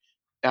like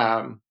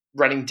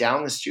running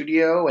down the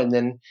studio and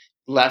then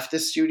left the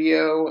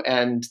studio,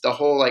 and the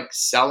whole like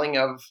selling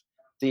of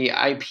the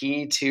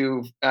IP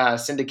to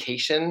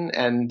syndication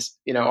and,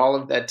 all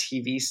of that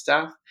TV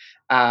stuff.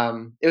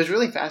 It was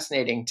really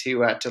fascinating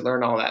to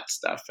learn all that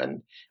stuff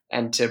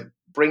and to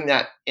bring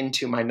that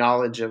into my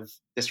knowledge of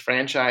this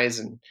franchise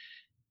and,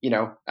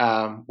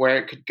 where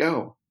it could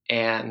go.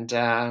 And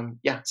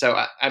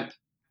so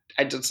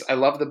I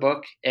love the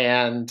book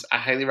and I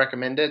highly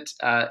recommend it.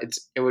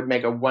 It would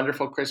make a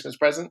wonderful Christmas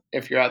present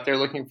if you're out there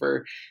looking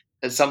for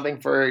something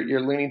for your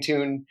Looney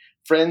Tune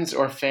friends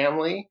or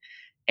family.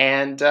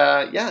 And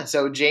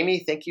so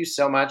Jamie, thank you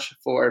so much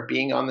for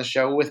being on the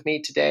show with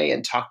me today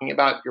and talking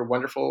about your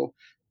wonderful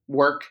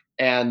work.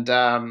 And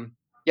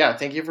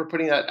thank you for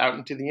putting that out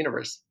into the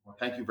universe. Well,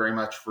 thank you very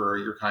much for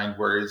your kind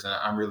words, and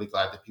I'm really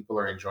glad that people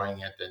are enjoying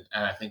it.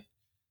 And I think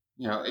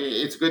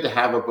it's good to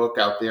have a book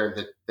out there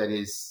that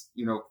is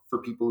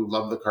for people who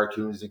love the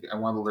cartoons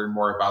and want to learn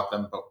more about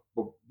them, but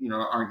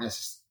aren't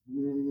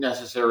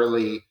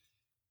necessarily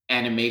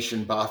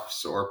animation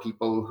buffs or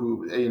people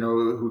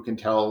who can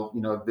tell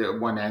the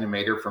one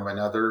animator from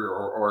another,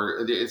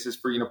 or it's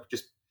just for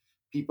just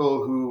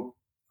people who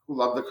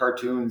love the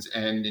cartoons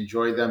and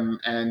enjoy them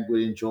and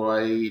would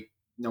enjoy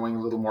knowing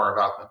a little more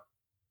about them.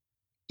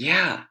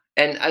 Yeah.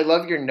 And I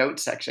love your note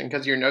section,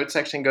 because your note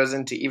section goes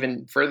into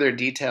even further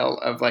detail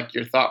of like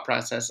your thought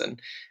process.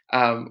 And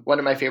one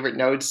of my favorite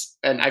notes,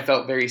 and I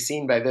felt very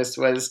seen by this,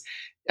 was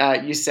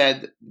you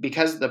said,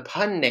 because of the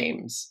pun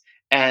names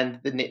and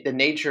the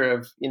nature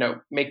of,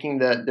 making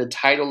the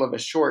title of a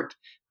short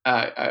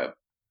a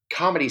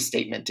comedy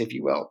statement, if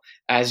you will,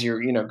 as you're,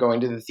 going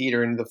to the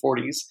theater in the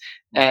 40s,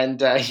 and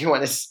you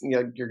want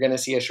to, you're going to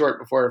see a short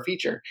before a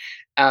feature.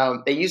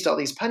 They used all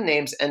these pun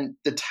names, and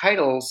the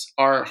titles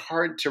are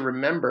hard to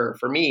remember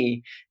for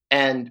me,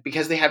 and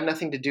because they have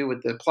nothing to do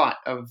with the plot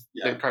of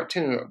the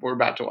cartoon we're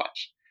about to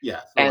watch.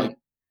 Yeah. So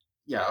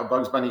a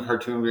Bugs Bunny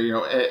cartoon,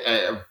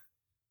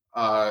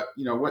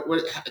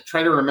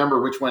 try to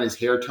remember which one is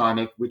hair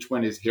tonic, which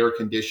one is hair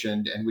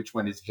conditioned, and which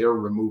one is hair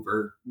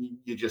remover.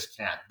 You just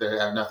can't. They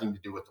have nothing to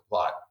do with the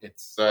plot.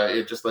 It's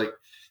just like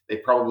they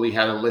probably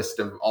had a list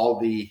of all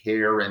the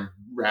hare and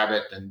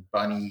rabbit and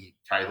bunny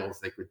titles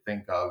they could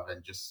think of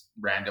and just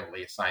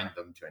randomly assigned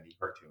them to any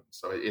cartoon.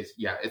 So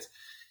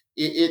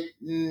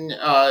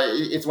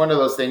it's one of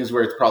those things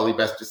where it's probably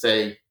best to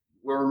say,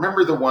 well,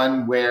 remember the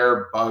one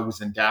where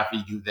Bugs and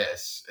Daffy do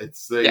this.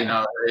 It's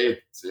I'm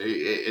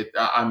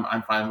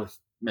fine with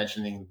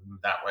mentioning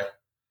them that way.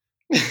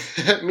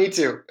 Me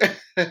too.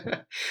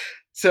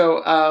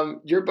 So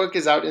your book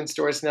is out in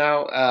stores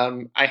now.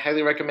 I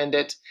highly recommend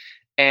it.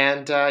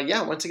 And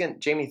once again,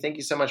 Jamie, thank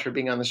you so much for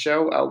being on the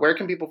show. Where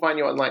can people find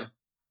you online?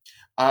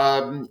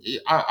 I'm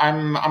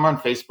on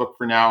Facebook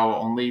for now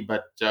only,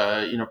 but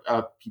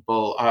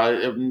people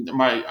I'm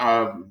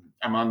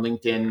on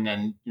LinkedIn,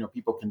 and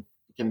people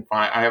can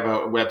find. I have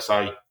a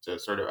website,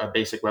 sort of a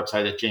basic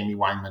website at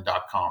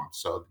jamieweinman.com,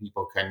 so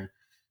people can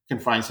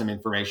find some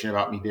information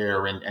about me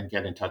there and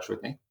get in touch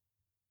with me.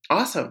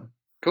 Awesome,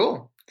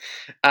 cool.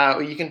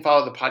 You can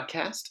follow the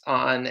podcast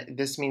on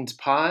This Means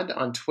Pod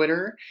on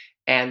Twitter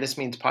and This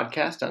Means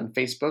Podcast on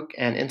Facebook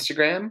and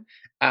Instagram.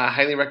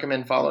 Highly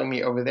recommend following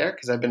me over there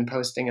because I've been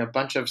posting a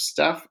bunch of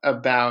stuff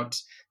about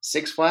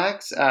Six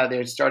Flags.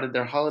 They started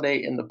their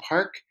holiday in the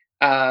park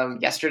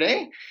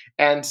yesterday.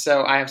 And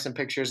so I have some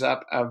pictures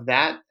up of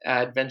that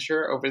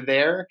adventure over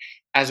there,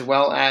 as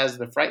well as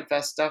the Fright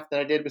Fest stuff that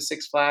I did with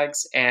Six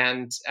Flags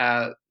and,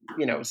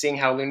 seeing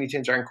how Looney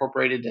Tunes are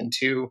incorporated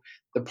into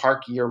the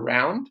park year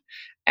round.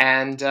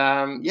 And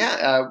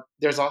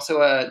there's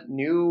also a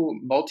new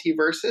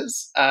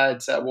Multiverses.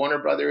 It's Warner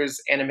Brothers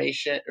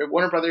animation.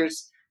 Warner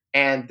Brothers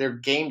and their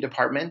game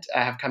department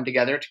have come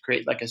together to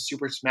create like a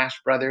Super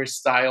Smash Brothers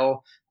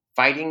style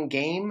fighting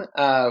game,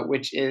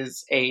 which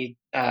is a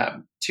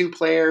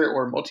 2-player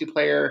or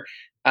multiplayer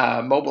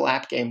mobile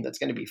app game that's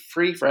going to be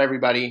free for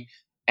everybody.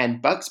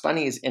 And Bugs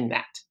Bunny is in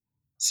that.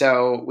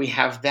 So we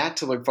have that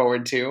to look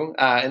forward to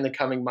in the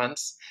coming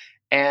months.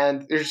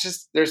 And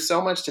there's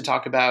so much to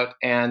talk about,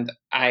 and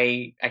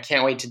I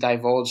can't wait to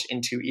divulge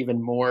into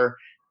even more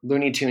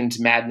Looney Tunes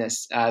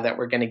madness that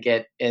we're going to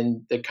get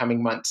in the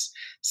coming months.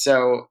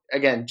 So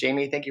again,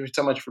 Jamie, thank you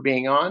so much for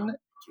being on.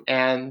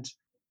 And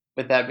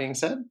with that being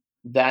said,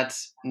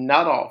 that's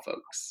not all,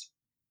 folks.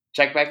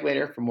 Check back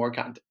later for more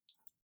content.